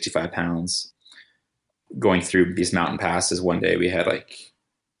 65 pounds. Going through these mountain passes one day, we had, like,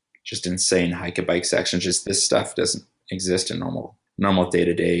 just insane hike-a-bike sections. Just this stuff doesn't exist in normal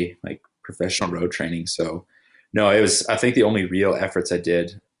day-to-day, like, professional road training. So no, it was, I think the only real efforts I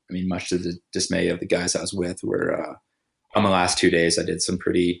did, I mean, much to the dismay of the guys I was with, were on the last 2 days, I did some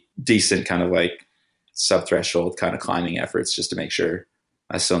pretty decent kind of, like, sub-threshold kind of climbing efforts just to make sure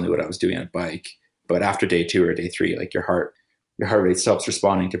I still knew what I was doing on a bike. But after day 2 or day 3, like, your heart rate stops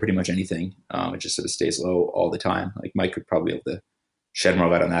responding to pretty much anything. It just sort of stays low all the time. Like, Mike would probably be able to shed more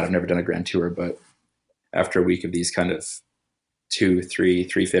light on that. I've never done a Grand Tour, but after a week of these kind of 2, 3,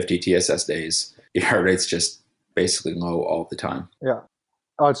 350 TSS days, your heart rate's just basically low all the time. Yeah.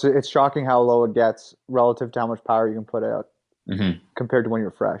 Oh, it's shocking how low it gets relative to how much power you can put out compared to when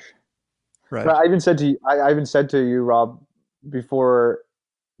you're fresh. Right. But I even said to you, Rob, before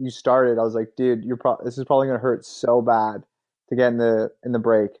you started, I was like, dude, this is probably going to hurt so bad to get in the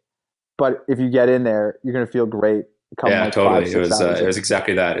break. But if you get in there, you're going to feel great. Yeah, like totally. 5-6 hours It was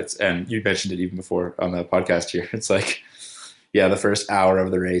exactly that. And you mentioned it even before on the podcast here. It's like, yeah, the first hour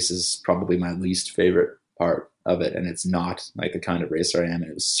of the race is probably my least favorite part of it. And it's not like the kind of racer I am.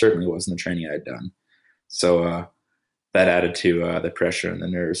 And it certainly wasn't the training I had done. So that added to the pressure and the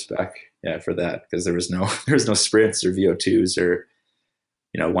nerves back. Yeah, for that, because there was no sprints or VO2s or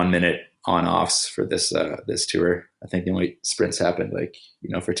 1 minute on offs for this tour. I think the only sprints happened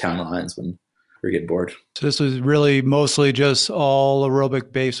for town lines when we were getting bored. So this was really mostly just all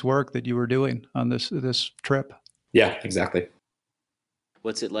aerobic based work that you were doing on this trip. Yeah, exactly.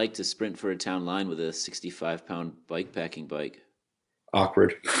 What's it like to sprint for a town line with a 65-pound bikepacking bike?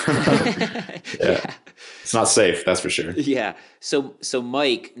 Awkward. Yeah. It's not safe, that's for sure. Yeah. So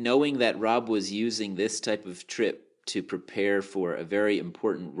Mike, knowing that Rob was using this type of trip to prepare for a very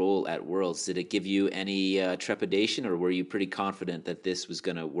important role at Worlds, did it give you any trepidation, or were you pretty confident that this was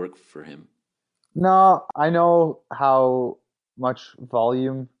going to work for him? No, I know how much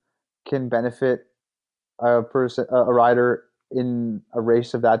volume can benefit a rider in a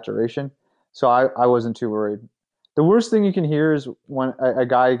race of that duration. So I wasn't too worried. The worst thing you can hear is when a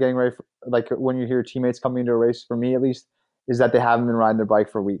guy getting ready for, like when you hear teammates coming into a race, for me at least, is that they haven't been riding their bike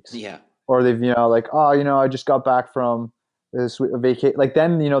for weeks. Yeah. Or they've, I just got back from this vacation. Like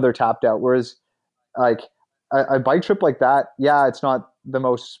then, they're tapped out. Whereas like a bike trip like that, yeah, it's not the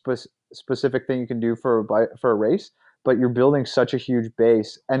most specific thing you can do for a race, but you're building such a huge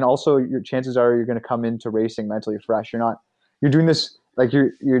base. And also your chances are you're going to come into racing mentally fresh. You're doing this, like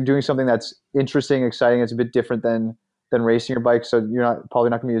you're doing something that's interesting, exciting. It's a bit different than racing your bike. So you're probably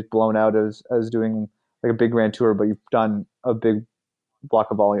not going to be as blown out as doing like a big Grand Tour, but you've done a big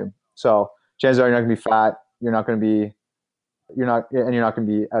block of volume. So chances are you're not going to be fat. You're not going to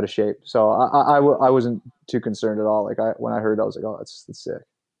be out of shape. So I wasn't too concerned at all. Like when I heard, I was like, oh, that's sick.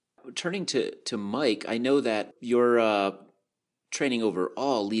 Turning to Mike, I know that your training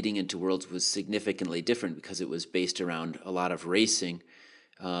overall leading into Worlds was significantly different because it was based around a lot of racing.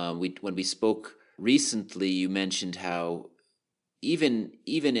 When we spoke recently, you mentioned how even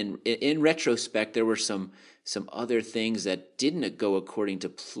in retrospect, there were some other things that didn't go according to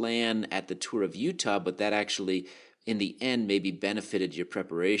plan at the Tour of Utah, but that actually in the end maybe benefited your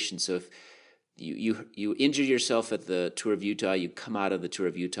preparation. So if you injured yourself at the Tour of Utah, you come out of the Tour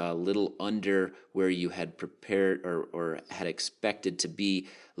of Utah a little under where you had prepared or had expected to be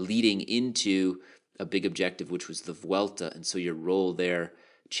leading into a big objective, which was the Vuelta, and so your role there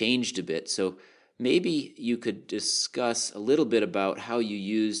changed a bit. So maybe you could discuss a little bit about how you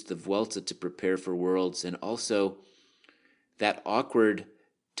used the Vuelta to prepare for Worlds, and also that awkward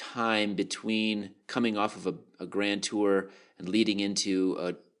time between coming off of a Grand Tour and leading into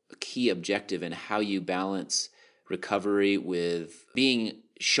a key objective, and how you balance recovery with being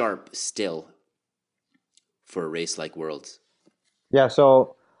sharp still for a race like Worlds. Yeah,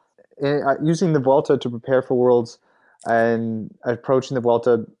 so using the Vuelta to prepare for Worlds and approaching the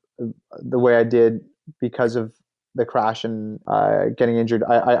Vuelta the way I did because of the crash and getting injured.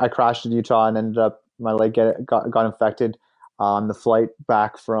 I crashed at Utah and ended up my leg got infected on the flight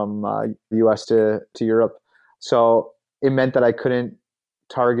back from the US to Europe. So it meant that I couldn't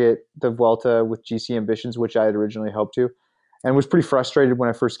target the Vuelta with GC ambitions, which I had originally hoped to, and was pretty frustrated when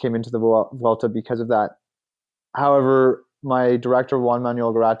I first came into the Vuelta because of that. However, my director, Juan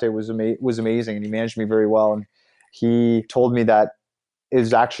Manuel Garate, was amazing, and he managed me very well. And he told me that it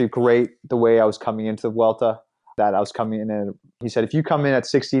was actually great the way I was coming into the Vuelta, that I was coming in, and he said, if you come in at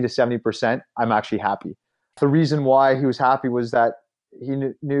 60 to 70%, I'm actually happy. The reason why he was happy was that he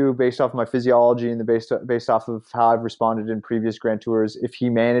knew, based off of my physiology and based off of how I've responded in previous Grand Tours, if he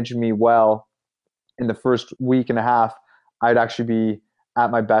managed me well in the first week and a half, I'd actually be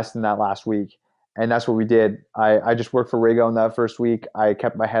at my best in that last week. And that's what we did. I just worked for Rigo in that first week. I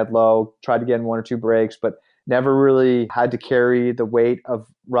kept my head low, tried to get in one or two breaks, but never really had to carry the weight of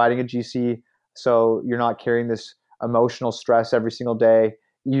riding a GC. So you're not carrying this emotional stress every single day.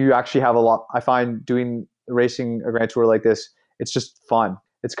 You actually have a lot. I find doing racing a Grand Tour like this, it's just fun.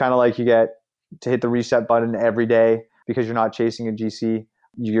 It's kind of like you get to hit the reset button every day because you're not chasing a GC.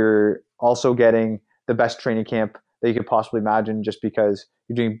 You're also getting the best training camp that you could possibly imagine, just because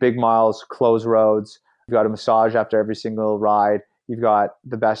you're doing big miles, closed roads. You've got a massage after every single ride. You've got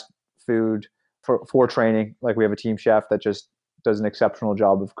the best food for training. Like we have a team chef that just does an exceptional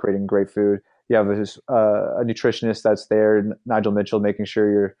job of creating great food. you have a nutritionist that's there, Nigel Mitchell, making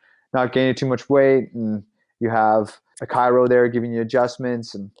sure you're not gaining too much weight, and you have a chiro there giving you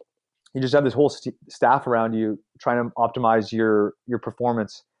adjustments, and you just have this whole staff around you trying to optimize your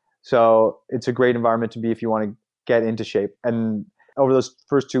performance. So it's a great environment to be if you want to get into shape. And over those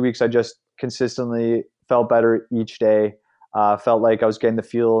first 2 weeks, I just consistently felt better each day. Felt like I was getting the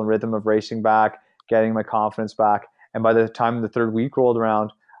feel and rhythm of racing back, getting my confidence back. And by the time the third week rolled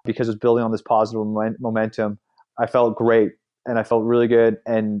around, because it was building on this positive momentum, I felt great and I felt really good.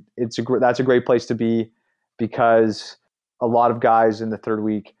 And that's a great place to be, because a lot of guys in the third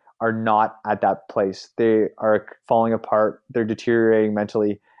week are not at that place. They are falling apart. They're deteriorating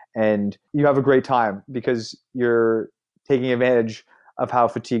mentally. And you have a great time because you're taking advantage of how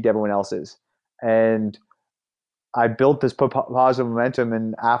fatigued everyone else is. And I built this positive momentum.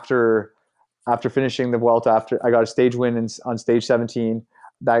 And after finishing the Vuelta, after I got a stage win on stage 17,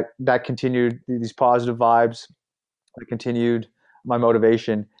 that continued these positive vibes. That continued my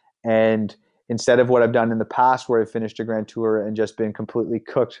motivation. And instead of what I've done in the past, where I finished a Grand Tour and just been completely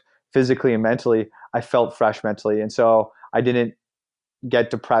cooked physically and mentally, I felt fresh mentally. And so I didn't get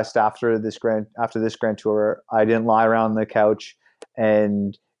depressed after this Grand Tour. I didn't lie around the couch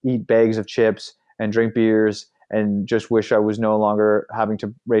and eat bags of chips and drink beers and just wish I was no longer having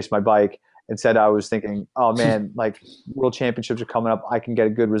to race my bike. Instead, I was thinking, oh man, like World Championships are coming up. I can get a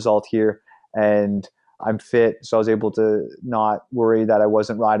good result here. And I'm fit. So I was able to not worry that I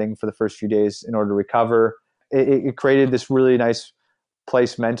wasn't riding for the first few days in order to recover. It created this really nice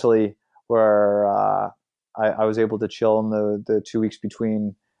place mentally where I was able to chill in the 2 weeks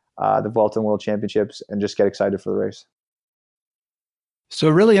between the Vuelta and World Championships and just get excited for the race. So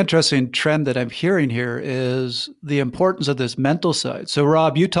a really interesting trend that I'm hearing here is the importance of this mental side. So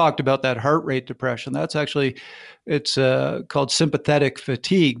Rob, you talked about that heart rate depression. That's actually, it's called sympathetic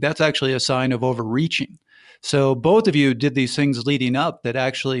fatigue. That's actually a sign of overreaching. So both of you did these things leading up that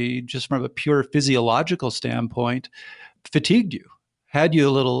actually, just from a pure physiological standpoint, fatigued you, had you a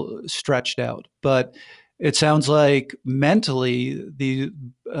little stretched out. But it sounds like mentally,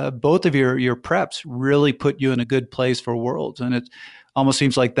 both of your preps really put you in a good place for Worlds. And it almost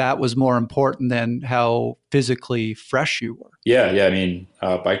seems like that was more important than how physically fresh you were. Yeah. I mean,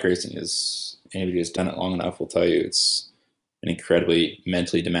 bike racing is, anybody who's done it long enough will tell you it's an incredibly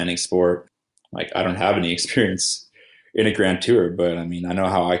mentally demanding sport. Like, I don't have any experience in a Grand Tour, but I mean, I know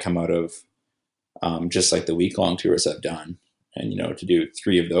how I come out of just like the week-long tours I've done. And, to do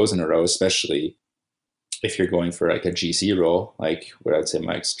 3 of those in a row, especially if you're going for like a GC role, like what I'd say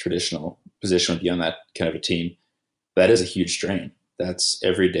Mike's traditional position would be on that kind of a team, that is a huge strain. That's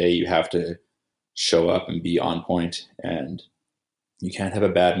every day you have to show up and be on point, and you can't have a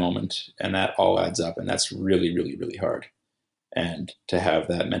bad moment, and that all adds up, and that's really, really, really hard. And to have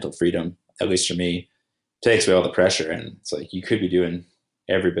that mental freedom, at least for me, takes away all the pressure. And it's like, you could be doing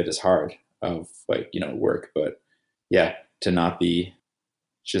every bit as hard of work, but yeah, to not be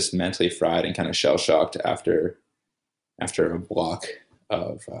just mentally fried and kind of shell shocked after a block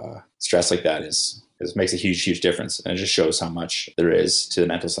of stress like that is makes a huge, huge difference. And it just shows how much there is to the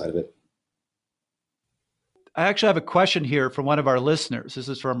mental side of it. I actually have a question here from one of our listeners. This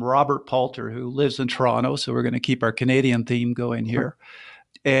is from Robert Palter, who lives in Toronto. So we're going to keep our Canadian theme going here.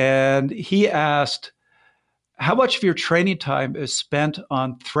 And he asked, how much of your training time is spent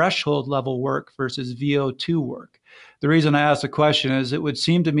on threshold level work versus VO2 work? The reason I asked the question is it would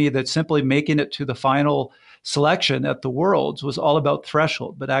seem to me that simply making it to the final selection at the Worlds was all about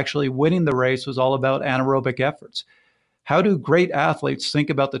threshold, but actually winning the race was all about anaerobic efforts. How do great athletes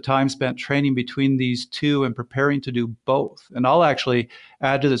think about the time spent training between these two and preparing to do both? And I'll actually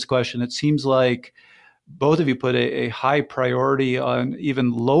add to this question. It seems like both of you put a high priority on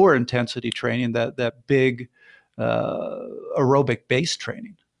even lower intensity training, that big aerobic base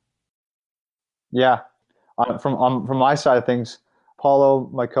training. Yeah. From my side of things, Paulo,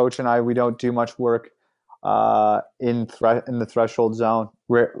 my coach, and I, we don't do much work in the threshold zone.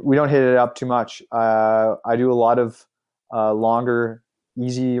 We don't hit it up too much. I do a lot of longer,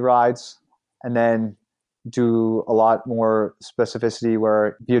 easy rides, and then do a lot more specificity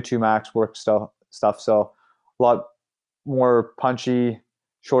where VO2 max work stuff. So a lot more punchy,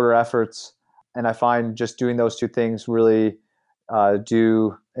 shorter efforts. And I find just doing those two things really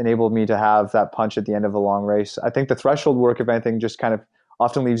do enable me to have that punch at the end of a long race. I think the threshold work, if anything, just kind of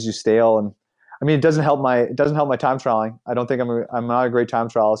often leaves you stale. And I mean, it doesn't help my time trialing. I don't think I'm not a great time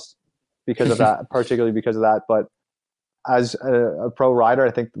trialist because of that, particularly because of that. But as a pro rider,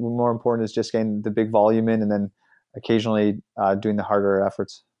 I think the more important is just getting the big volume in and then occasionally doing the harder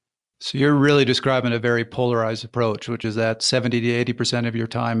efforts. So you're really describing a very polarized approach, which is that 70 to 80% of your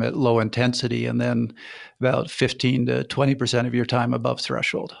time at low intensity and then about 15 to 20% of your time above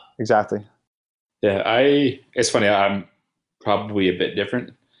threshold. Exactly. Yeah, it's funny. I'm probably a bit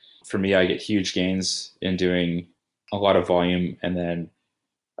different. For me, I get huge gains in doing a lot of volume, and then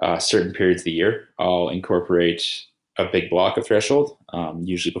certain periods of the year, I'll incorporate a big block of threshold,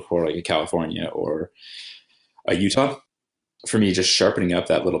 usually before like a California or a Utah. For me, just sharpening up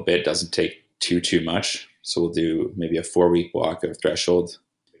that little bit doesn't take too much. So we'll do maybe a 4-week block of threshold,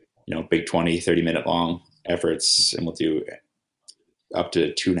 big 20, 30-minute long efforts, and we'll do up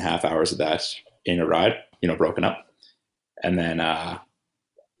to 2.5 hours of that in a ride, broken up. And then,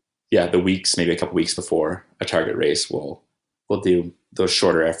 the weeks, maybe a couple weeks before a target race, we'll do those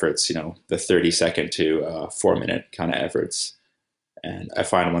shorter efforts, the 30-second to 4-minute kind of efforts. And I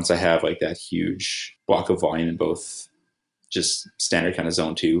find once I have like that huge block of volume in both just standard kind of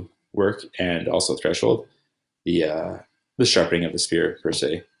zone 2 work and also threshold, the sharpening of the spear per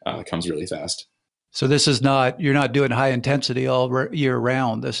se comes really fast. So you're not doing high intensity all year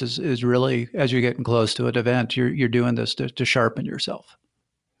round. This is really, as you're getting close to an event, you're doing this to sharpen yourself.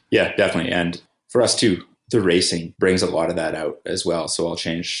 Yeah, definitely. And for us too, the racing brings a lot of that out as well. So I'll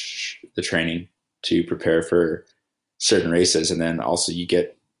change the training to prepare for certain races. And then also you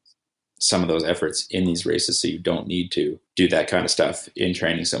get some of those efforts in these races, so you don't need to do that kind of stuff in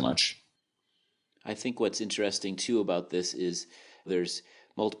training so much. I think what's interesting too about this is there's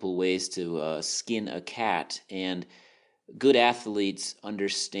multiple ways to skin a cat, and good athletes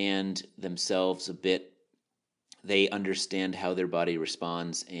understand themselves a bit. They understand how their body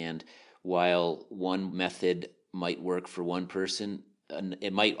responds, and while one method might work for one person,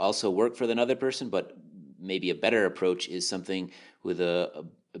 it might also work for another person, but maybe a better approach is something with a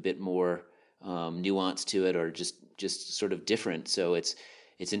bit more nuance to it, or just sort of different. So it's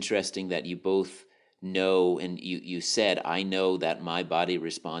interesting that you both know, and you said, I know that my body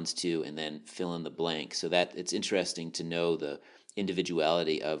responds to, and then fill in the blank. So that it's interesting to know the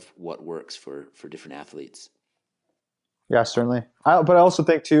individuality of what works for different athletes. Yeah, certainly. But I also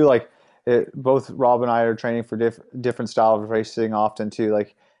think too, like both Rob and I are training for different style of racing often too.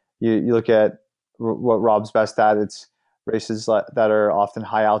 Like you look at what Rob's best at, it's races that are often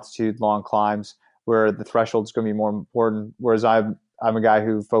high altitude, long climbs, where the threshold is going to be more important. Whereas I'm a guy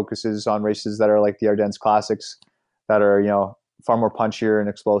who focuses on races that are like the Ardennes Classics, that are far more punchier and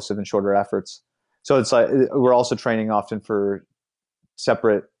explosive and shorter efforts. So it's like we're also training often for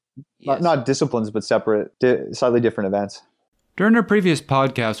separate, yes, not disciplines, but separate, slightly different events. During our previous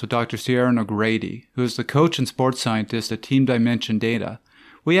podcast with Dr. Ciaran O'Grady, who is the coach and sports scientist at Team Dimension Data,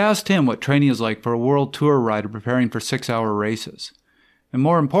 we asked him what training is like for a world tour rider preparing for 6-hour races. And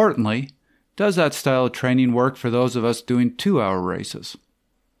more importantly, does that style of training work for those of us doing 2-hour races?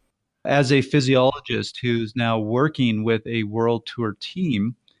 As a physiologist who's now working with a world tour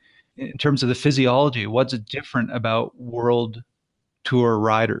team, in terms of the physiology, what's different about world tour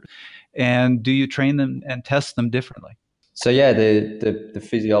riders? And do you train them and test them differently? So yeah, the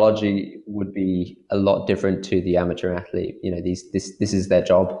physiology would be a lot different to the amateur athlete. This is their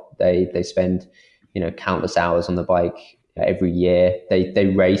job. They spend countless hours on the bike every year.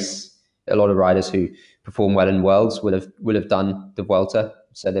 They race. A lot of riders who perform well in Worlds will have done the Vuelta,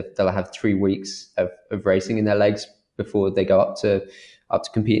 so they'll have 3 weeks of racing in their legs before they go up to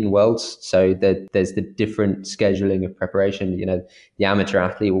compete in Worlds. So there's the different scheduling of preparation. The amateur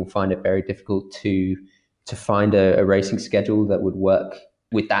athlete will find it very difficult to find a racing schedule that would work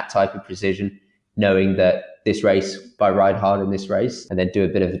with that type of precision, knowing that this race, if I ride hard in this race and then do a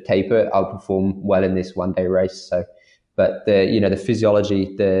bit of a taper, I'll perform well in this one-day race. So, but the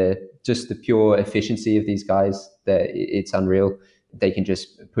physiology, just the pure efficiency of these guys, it's unreal. They can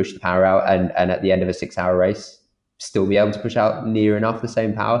just push the power out, and at the end of a 6-hour race, still be able to push out near enough the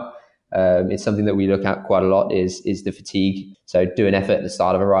same power. It's something that we look at quite a lot is the fatigue. So do an effort at the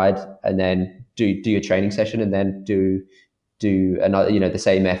start of a ride, and then do your training session, and then do another, the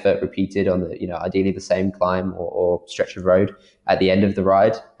same effort repeated on the, ideally the same climb or stretch of road at the end of the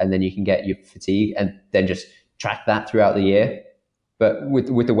ride, and then you can get your fatigue, and then just track that throughout the year. But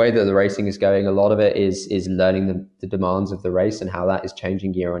with the way that the racing is going, a lot of it is learning the demands of the race and how that is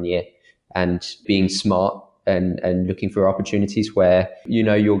changing year on year, and being smart and looking for opportunities where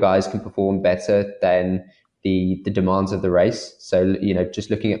your guys can perform better than the demands of the race. So just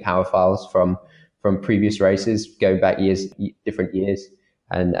looking at power files from previous races, going back different years,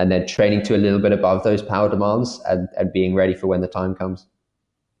 and then training to a little bit above those power demands and being ready for when the time comes.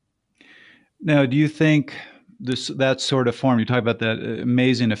 Now, do you think that sort of form, you talk about that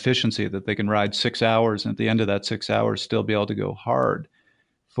amazing efficiency that they can ride 6 hours, and at the end of that 6 hours still be able to go hard.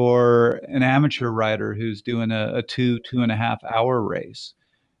 for an amateur rider who's doing a 2.5 hour race.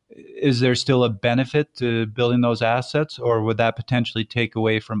 Is there still a benefit to building those assets, or would that potentially take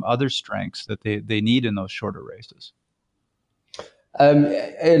away from other strengths that they need in those shorter races?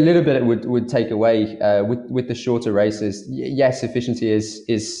 A little bit it would take away with the shorter races. Yes, efficiency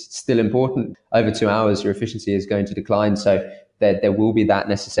is still important. Over 2 hours, your efficiency is going to decline. So there will be that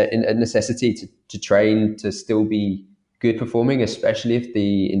necessity to train to still be good performing, especially if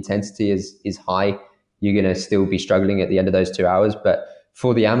the intensity is high. You're going to still be struggling at the end of those 2 hours. But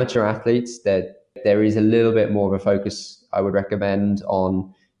for the amateur athletes, there is a little bit more of a focus, I would recommend,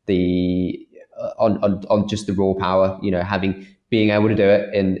 on the on just the raw power. Being able to do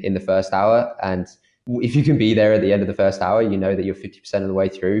it in the first hour, and if you can be there at the end of the first hour, you know that you're 50% of the way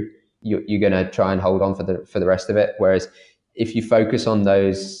through. You're going to try and hold on for the rest of it. Whereas if you focus on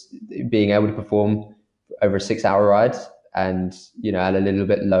those being able to perform over a 6-hour ride, and at a little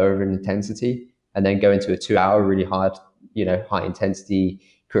bit lower of an intensity, and then go into a 2-hour really hard, high intensity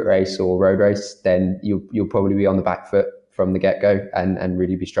crit race or road race, then you'll probably be on the back foot from the get go and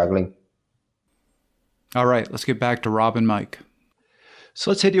really be struggling. All right, let's get back to Rob and Mike. So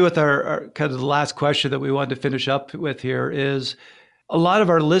let's hit you with our kind of the last question that we wanted to finish up with here is, a lot of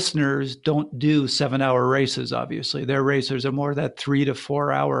our listeners don't do 7-hour races, obviously. Their races are more that 3 to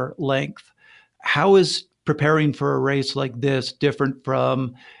 4 hour length. How is preparing for a race like this different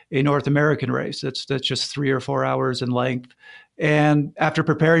from a North American race that's just 3 or 4 hours in length? And after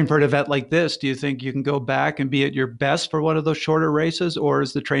preparing for an event like this, do you think you can go back and be at your best for one of those shorter races, or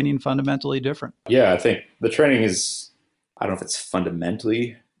is the training fundamentally different? Yeah, I think the training is, I don't know if it's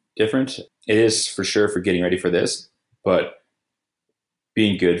fundamentally different. It is for sure for getting ready for this, but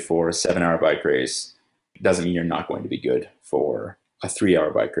being good for a 7-hour bike race doesn't mean you're not going to be good for a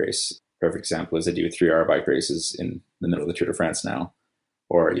 3-hour bike race. Perfect example is I do 3-hour bike races in the middle of the Tour de France now,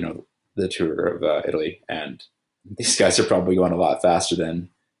 or, the Tour of Italy. And these guys are probably going a lot faster than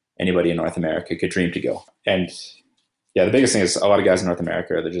anybody in North America could dream to go. And yeah, the biggest thing is a lot of guys in North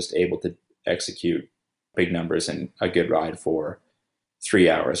America, they're just able to execute big numbers and a good ride for 3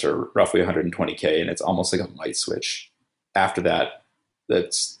 hours or roughly 120K. And it's almost like a light switch. After that,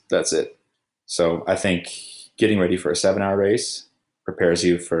 that's it. So I think getting ready for a 7-hour race prepares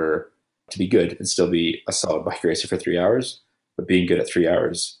you to be good and still be a solid bike racer for 3 hours. But being good at 3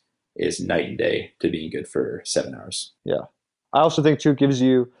 hours is night and day to being good for 7 hours. Yeah. I also think too, it gives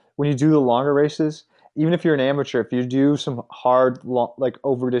you, when you do the longer races, even if you're an amateur, if you do some hard, like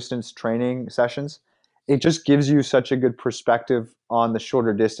over distance training sessions, it just gives you such a good perspective on the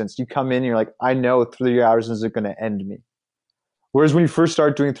shorter distance. You come in and you're like, I know 3 hours isn't going to end me. Whereas when you first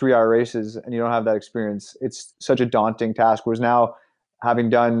start doing 3-hour races and you don't have that experience, it's such a daunting task. Whereas now, having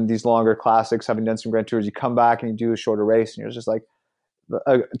done these longer classics, having done some Grand Tours, you come back and you do a shorter race, and you're just like,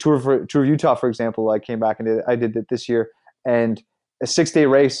 a Tour of Utah, for example, I came back and I did it this year, and a 6-day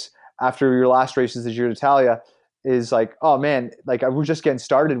race after your last race is the Giro d'Italia is like, oh man, like we're just getting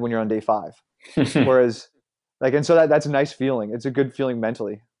started when you're on day 5. Whereas, and so that's a nice feeling. It's a good feeling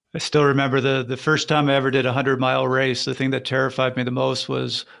mentally. I still remember the first time I ever did a 100-mile race. The thing that terrified me the most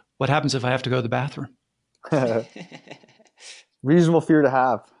was, what happens if I have to go to the bathroom? Reasonable fear to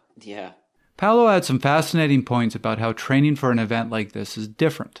have. Yeah. Paolo had some fascinating points about how training for an event like this is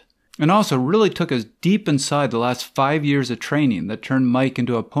different, and also really took us deep inside the last 5 years of training that turned Mike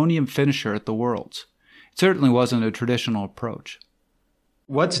into a podium finisher at the Worlds. It certainly wasn't a traditional approach.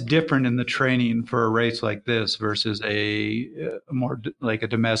 What's different in the training for a race like this versus a more like a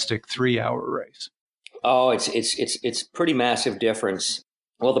domestic 3-hour race? Oh, it's pretty massive difference.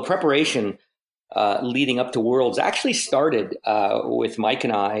 Well, the preparation leading up to Worlds actually started with Mike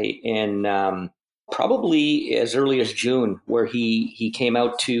and I in probably as early as June, where he came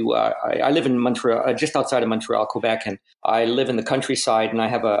out to. I live in Montreal, just outside of Montreal, Quebec, and I live in the countryside, and I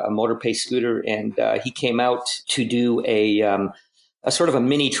have a motor pace scooter, and he came out to do a sort of a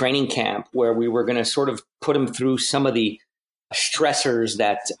mini training camp where we were going to sort of put him through some of the stressors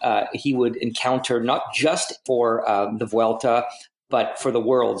that he would encounter, not just for the Vuelta, but for the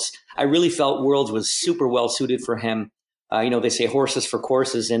Worlds. I really felt Worlds was super well suited for him. They say horses for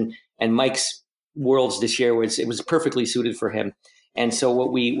courses, and Mike's Worlds this year was perfectly suited for him. And so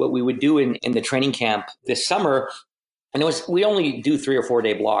what we would do in the training camp this summer, and we only do 3 or 4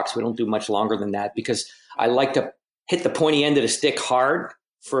 day blocks. We don't do much longer than that, because I like to hit the pointy end of the stick hard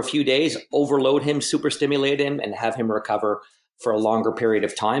for a few days, overload him, super stimulate him, and have him recover for a longer period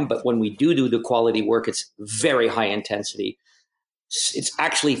of time. But when we do the quality work, it's very high intensity. It's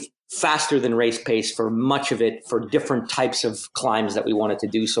actually faster than race pace for much of it, for different types of climbs that we wanted to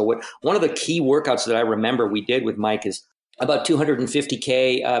do. So one of the key workouts that I remember we did with Mike is about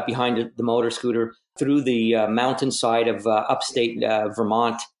 250K behind the motor scooter through the mountainside of upstate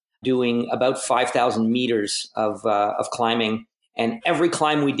Vermont, doing about 5,000 meters of climbing. And every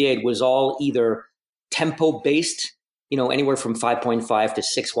climb we did was all either tempo based, anywhere from 5.5 to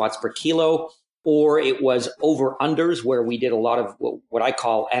 6 watts per kilo, or it was over unders where we did a lot of what I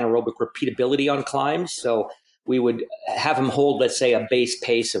call anaerobic repeatability on climbs. So we would have him hold, let's say, a base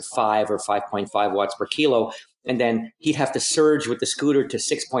pace of 5 or 5.5 watts per kilo. And then he'd have to surge with the scooter to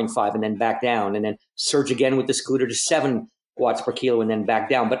 6.5 and then back down, and then surge again with the scooter to 7 watts per kilo and then back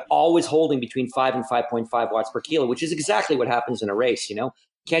down, but always holding between 5 and 5.5 watts per kilo, which is exactly what happens in a race. You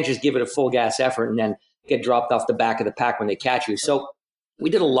can't just give it a full gas effort and then get dropped off the back of the pack when they catch you. So we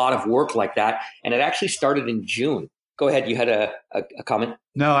did a lot of work like that, and it actually started in June. Go ahead. You had a comment?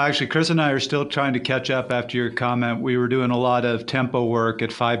 No, actually, Chris and I are still trying to catch up after your comment. We were doing a lot of tempo work at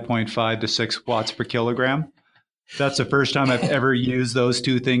 5.5 to 6 watts per kilogram. That's the first time I've ever used those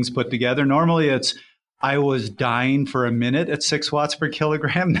two things put together. Normally it's I was dying for a minute at 6 watts per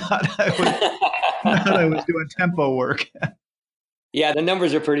kilogram, not I was doing tempo work. Yeah, the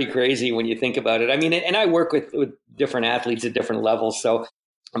numbers are pretty crazy when you think about it. I mean, and I work with different athletes at different levels. So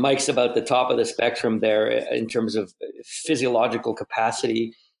Mike's about the top of the spectrum there in terms of physiological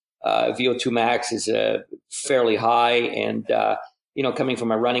capacity. VO2 max is fairly high. And, coming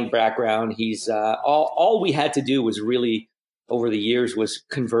from a running background, he's all we had to do was really over the years was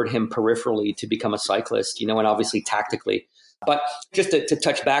convert him peripherally to become a cyclist, and obviously tactically. But just to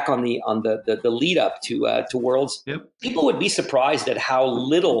touch back on the lead up to Worlds, yep. People would be surprised at how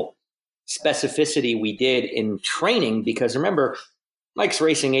little specificity we did in training, because remember, Mike's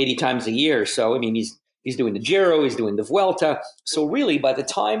racing 80 times a year. So, I mean, he's doing the Giro, he's doing the Vuelta. So really, by the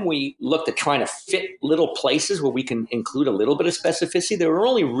time we looked at trying to fit little places where we can include a little bit of specificity, there were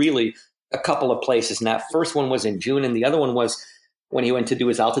only really a couple of places. And that first one was in June, and the other one was when he went to do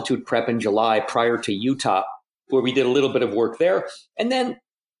his altitude prep in July prior to Utah, where we did a little bit of work there. And then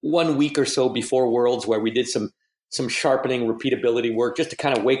 1 week or so before Worlds, where we did some sharpening repeatability work just to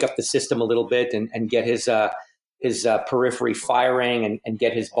kind of wake up the system a little bit and get his periphery firing and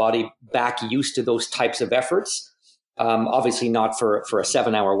get his body back used to those types of efforts. Obviously not for a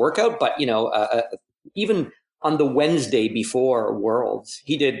 7-hour workout, but even on the Wednesday before Worlds,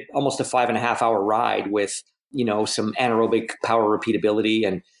 he did almost a 5.5-hour ride with, some anaerobic power repeatability.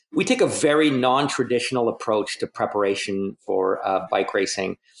 And we take a very non-traditional approach to preparation for bike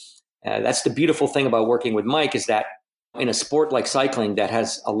racing. That's the beautiful thing about working with Mike, is that in a sport like cycling that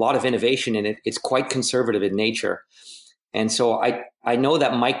has a lot of innovation in it, it's quite conservative in nature. And so I know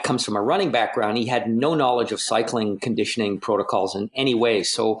that Mike comes from a running background. He had no knowledge of cycling conditioning protocols in any way.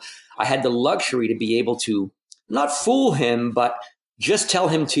 So I had the luxury to be able to not fool him, but just tell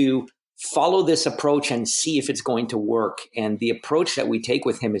him to follow this approach and see if it's going to work. And the approach that we take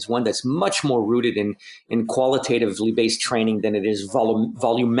with him is one that's much more rooted in qualitatively based training than it is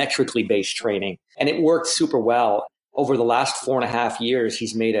volumetrically based training. And it worked super well. Over the last 4.5 years,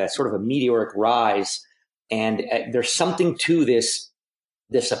 he's made a sort of a meteoric rise. And there's something to this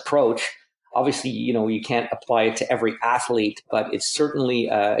approach. Obviously, you can't apply it to every athlete, but it's certainly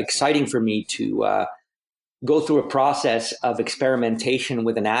exciting for me to go through a process of experimentation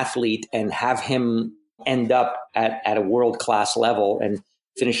with an athlete and have him end up at a world-class level and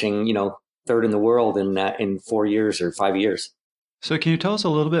finishing, third in the world in 4 years or 5 years. So can you tell us a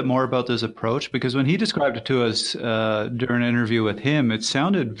little bit more about this approach? Because when he described it to us during an interview with him, it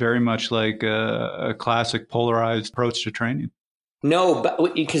sounded very much like a classic polarized approach to training. No,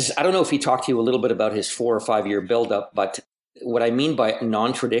 but because I don't know if he talked to you a little bit about his 4 or 5 year buildup, but what I mean by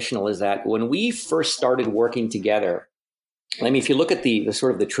non-traditional is that when we first started working together, I mean, if you look at the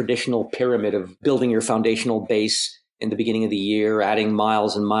sort of the traditional pyramid of building your foundational base in the beginning of the year, adding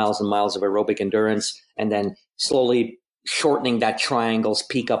miles and miles and miles of aerobic endurance, and then slowly shortening that triangle's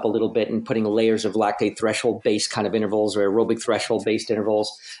peak up a little bit and putting layers of lactate threshold based kind of intervals or aerobic threshold based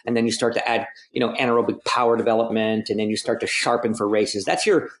intervals. And then you start to add, anaerobic power development, and then you start to sharpen for races. That's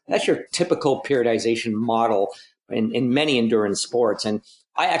your typical periodization model in many endurance sports. And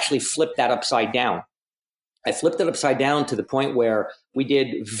I actually flipped that upside down. I flipped it upside down to the point where we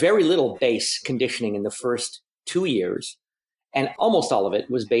did very little base conditioning in the first 2 years. And almost all of it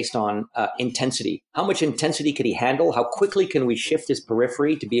was based on intensity. How much intensity could he handle? How quickly can we shift his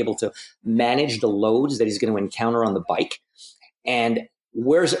periphery to be able to manage the loads that he's going to encounter on the bike? And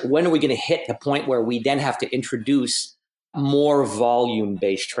when are we going to hit the point where we then have to introduce more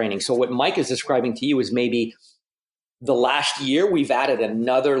volume-based training? So what Mike is describing to you is maybe the last year we've added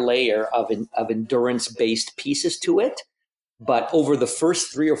another layer of endurance-based pieces to it. But over the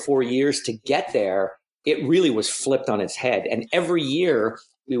first 3 or 4 years to get there, it really was flipped on its head. And every year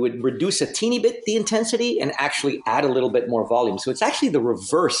we would reduce a teeny bit the intensity and actually add a little bit more volume. So it's actually the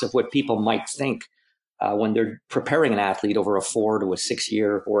reverse of what people might think when they're preparing an athlete over a 4 to a 6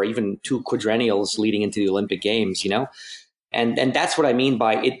 year or even 2 quadrennials leading into the Olympic Games, And that's what I mean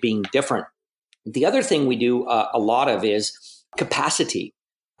by it being different. The other thing we do a lot of is capacity.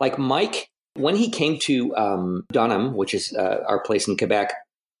 Like Mike, when he came to Dunham, which is our place in Quebec,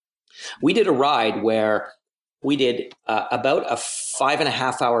 we did a ride where we did about a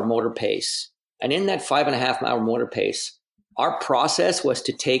 5.5 hour motor pace. And in that 5.5 hour motor pace, our process was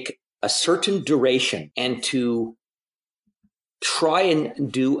to take a certain duration and to try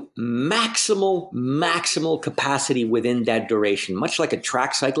and do maximal capacity within that duration, much like a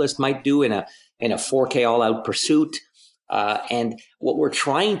track cyclist might do in a 4K all-out pursuit. And what we're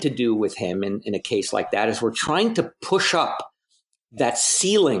trying to do with him in a case like that is we're trying to push up that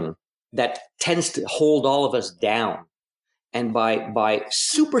ceiling that tends to hold all of us down. And by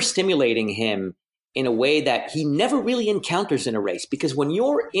super stimulating him in a way that he never really encounters in a race, because when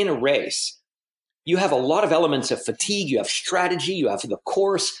you're in a race, you have a lot of elements of fatigue, you have strategy, you have the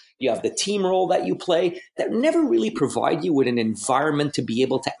course, you have the team role that you play that never really provide you with an environment to be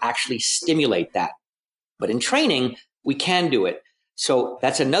able to actually stimulate that. But in training, we can do it. So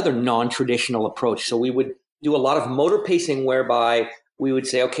that's another non-traditional approach. So we would do a lot of motor pacing whereby we would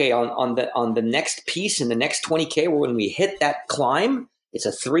say, okay, on the next piece in the next 20K, when we hit that climb, it's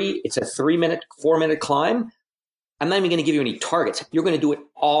a 3-minute, 4-minute climb. I'm not even going to give you any targets. You're going to do it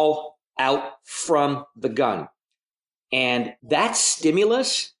all out from the gun. And that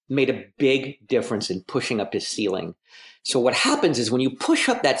stimulus made a big difference in pushing up his ceiling. So what happens is when you push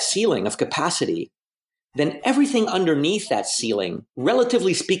up that ceiling of capacity, then everything underneath that ceiling,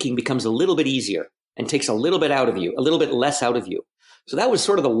 relatively speaking, becomes a little bit easier and takes a little bit out of you, a little bit less out of you. So that was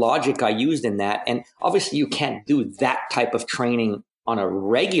sort of the logic I used in that. And obviously you can't do that type of training on a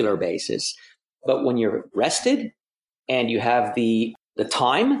regular basis. But when you're rested and you have the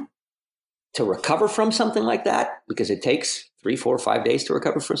time to recover from something like that, because it takes 3, 4, 5 days to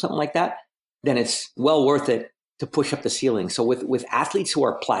recover from something like that, then it's well worth it to push up the ceiling. So with athletes who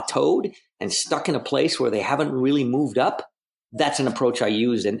are plateaued and stuck in a place where they haven't really moved up, that's an approach I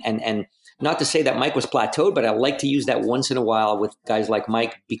use. And not to say that Mike was plateaued, but I like to use that once in a while with guys like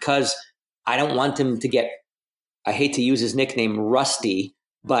Mike, because I don't want him to get, I hate to use his nickname, rusty,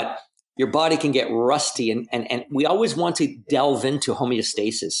 but your body can get rusty. And we always want to delve into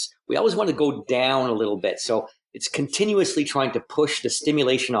homeostasis. We always want to go down a little bit. So it's continuously trying to push the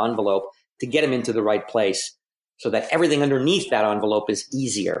stimulation envelope to get him into the right place so that everything underneath that envelope is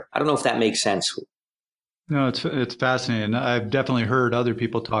easier. I don't know if that makes sense. No, it's fascinating. I've definitely heard other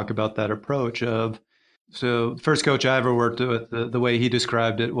people talk about that approach of, so first coach I ever worked with, the way he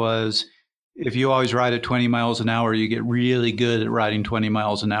described it was, if you always ride at 20 miles an hour, you get really good at riding 20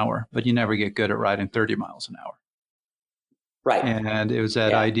 miles an hour, but you never get good at riding 30 miles an hour. Right. And it was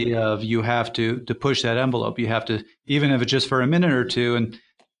that idea of you have to push that envelope. You have to, even if it's just for a minute or two, and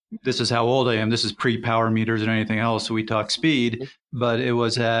this is how old I am, this is pre-power meters and anything else, so we talk speed, but it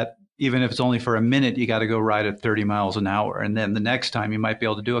was that even if it's only for a minute, you got to go ride at 30 miles an hour. And then the next time you might be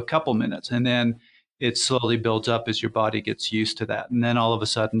able to do a couple minutes. And then it slowly builds up as your body gets used to that. And then all of a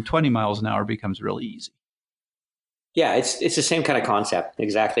sudden, 20 miles an hour becomes really easy. Yeah, it's the same kind of concept.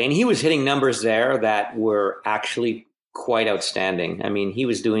 Exactly. And he was hitting numbers there that were actually quite outstanding. I mean, he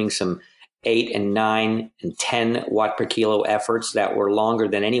was doing some 8 and 9 and 10 watt per kilo efforts that were longer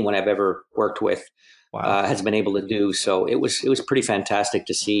than anyone I've ever worked with. Wow. Has been able to do. So it was pretty fantastic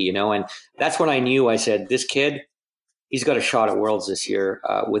to see, and that's when I knew, I said, this kid, he's got a shot at Worlds this year.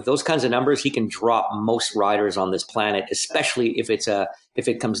 With those kinds of numbers, he can drop most riders on this planet, especially if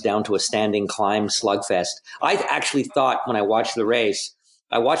it comes down to a standing climb slugfest. I actually thought when I watched the race,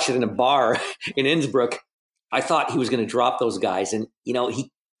 I watched it in a bar in Innsbruck, I thought he was going to drop those guys. And,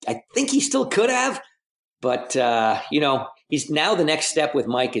 I think he still could have, but, he's now the next step with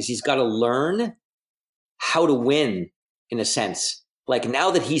Mike is he's got to learn how to win, in a sense. Like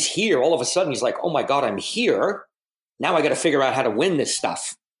now that he's here, all of a sudden he's like, oh my God, I'm here. Now I got to figure out how to win this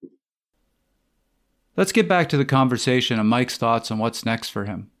stuff. Let's get back to the conversation and Mike's thoughts on what's next for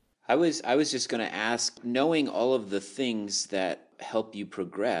him. I was just going to ask, knowing all of the things that help you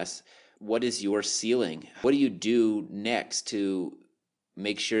progress, what is your ceiling? What do you do next to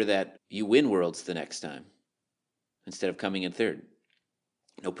make sure that you win Worlds the next time instead of coming in third?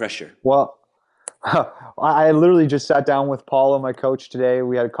 No pressure. Well, I literally just sat down with Paula, my coach, today.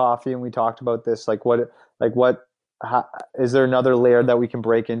 We had coffee and we talked about this. Is there another layer that we can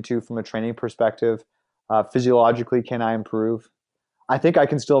break into from a training perspective? Physiologically, can I improve? I think I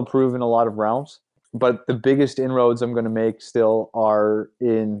can still improve in a lot of realms. but the biggest inroads I'm going to make still are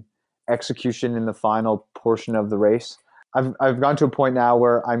in execution in the final portion of the race. I've gotten to a point now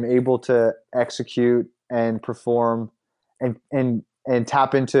where I'm able to execute and perform and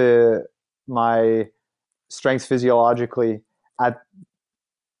tap into my strengths physiologically at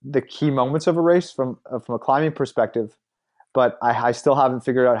the key moments of a race from a climbing perspective, but I still haven't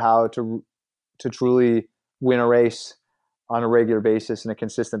figured out how to truly win a race on a regular basis and a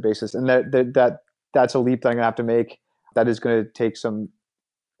consistent basis. And that's a leap that I'm going to have to make. That is going to take some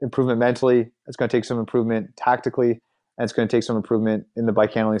improvement mentally. It's going to take some improvement tactically, and it's going to take some improvement in the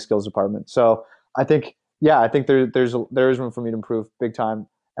bike handling skills department. So I think there is room for me to improve big time,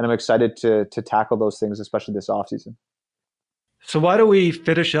 and I'm excited to tackle those things, especially this off season. So why don't we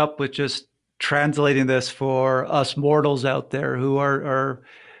finish up with just translating this for us mortals out there who are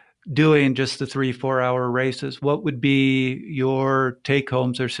doing just the 3-4 hour races? What would be your take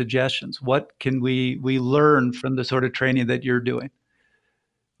homes or suggestions? What can we learn from the sort of training that you're doing,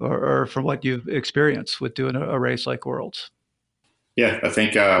 or from what you've experienced with doing a race like Worlds? Yeah, I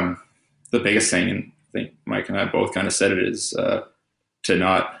think the biggest thing, and I think Mike and I both kind of said it, is to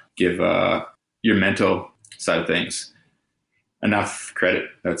not give your mental side of things enough credit.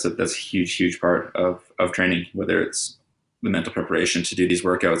 That's a huge part of training, whether it's the mental preparation to do these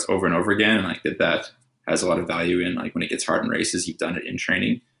workouts over and over again. And like that has a lot of value in, like, when it gets hard in races, you've done it in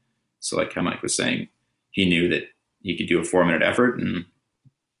training. So like how Mike was saying, he knew that he could do a 4-minute effort, and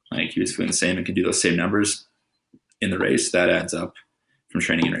like he was feeling the same and could do those same numbers in the race. That adds up from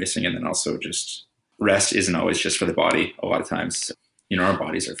training and racing. And then also just rest isn't always just for the body. A lot of times, our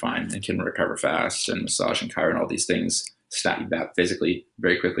bodies are fine and can recover fast, and massage and chiro and all these things snap you back physically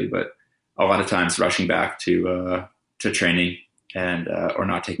very quickly. But a lot of times rushing back to training and or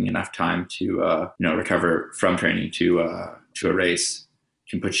not taking enough time to recover from training to a race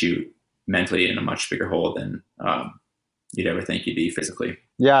can put you mentally in a much bigger hole than you'd ever think you'd be physically.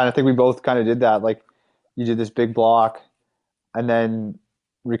 Yeah, and I think we both kind of did that. Like, you did this big block and then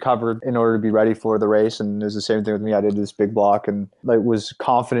recovered in order to be ready for the race, and it was the same thing with me. I did this big block and was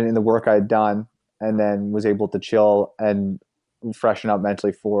confident in the work I had done, and then was able to chill and freshen up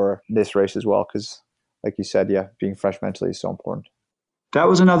mentally for this race as well, because like you said, being fresh mentally is so important. That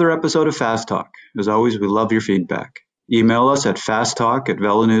was another episode of Fast Talk. As always, we love your feedback. Email us at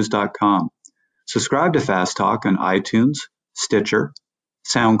fasttalk@velonews.com. Subscribe to Fast Talk on iTunes, Stitcher,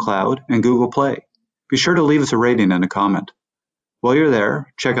 SoundCloud, and Google Play. Be sure to leave us a rating and a comment. While you're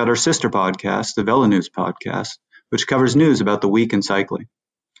there, check out our sister podcast, the VeloNews Podcast, which covers news about the week in cycling.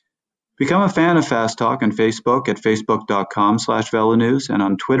 Become a fan of Fast Talk on Facebook at facebook.com/VeloNews and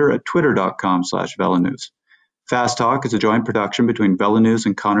on Twitter at twitter.com/VeloNews. Fast Talk is a joint production between VeloNews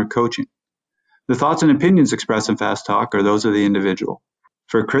and Connor Coaching. The thoughts and opinions expressed in Fast Talk are those of the individual.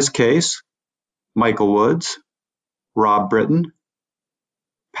 For Chris Case, Michael Woods, Rob Britton,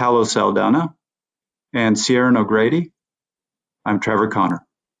 Paolo Saldana, and Ciaran O'Grady, I'm Trevor Connor.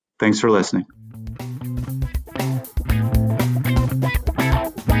 Thanks for listening.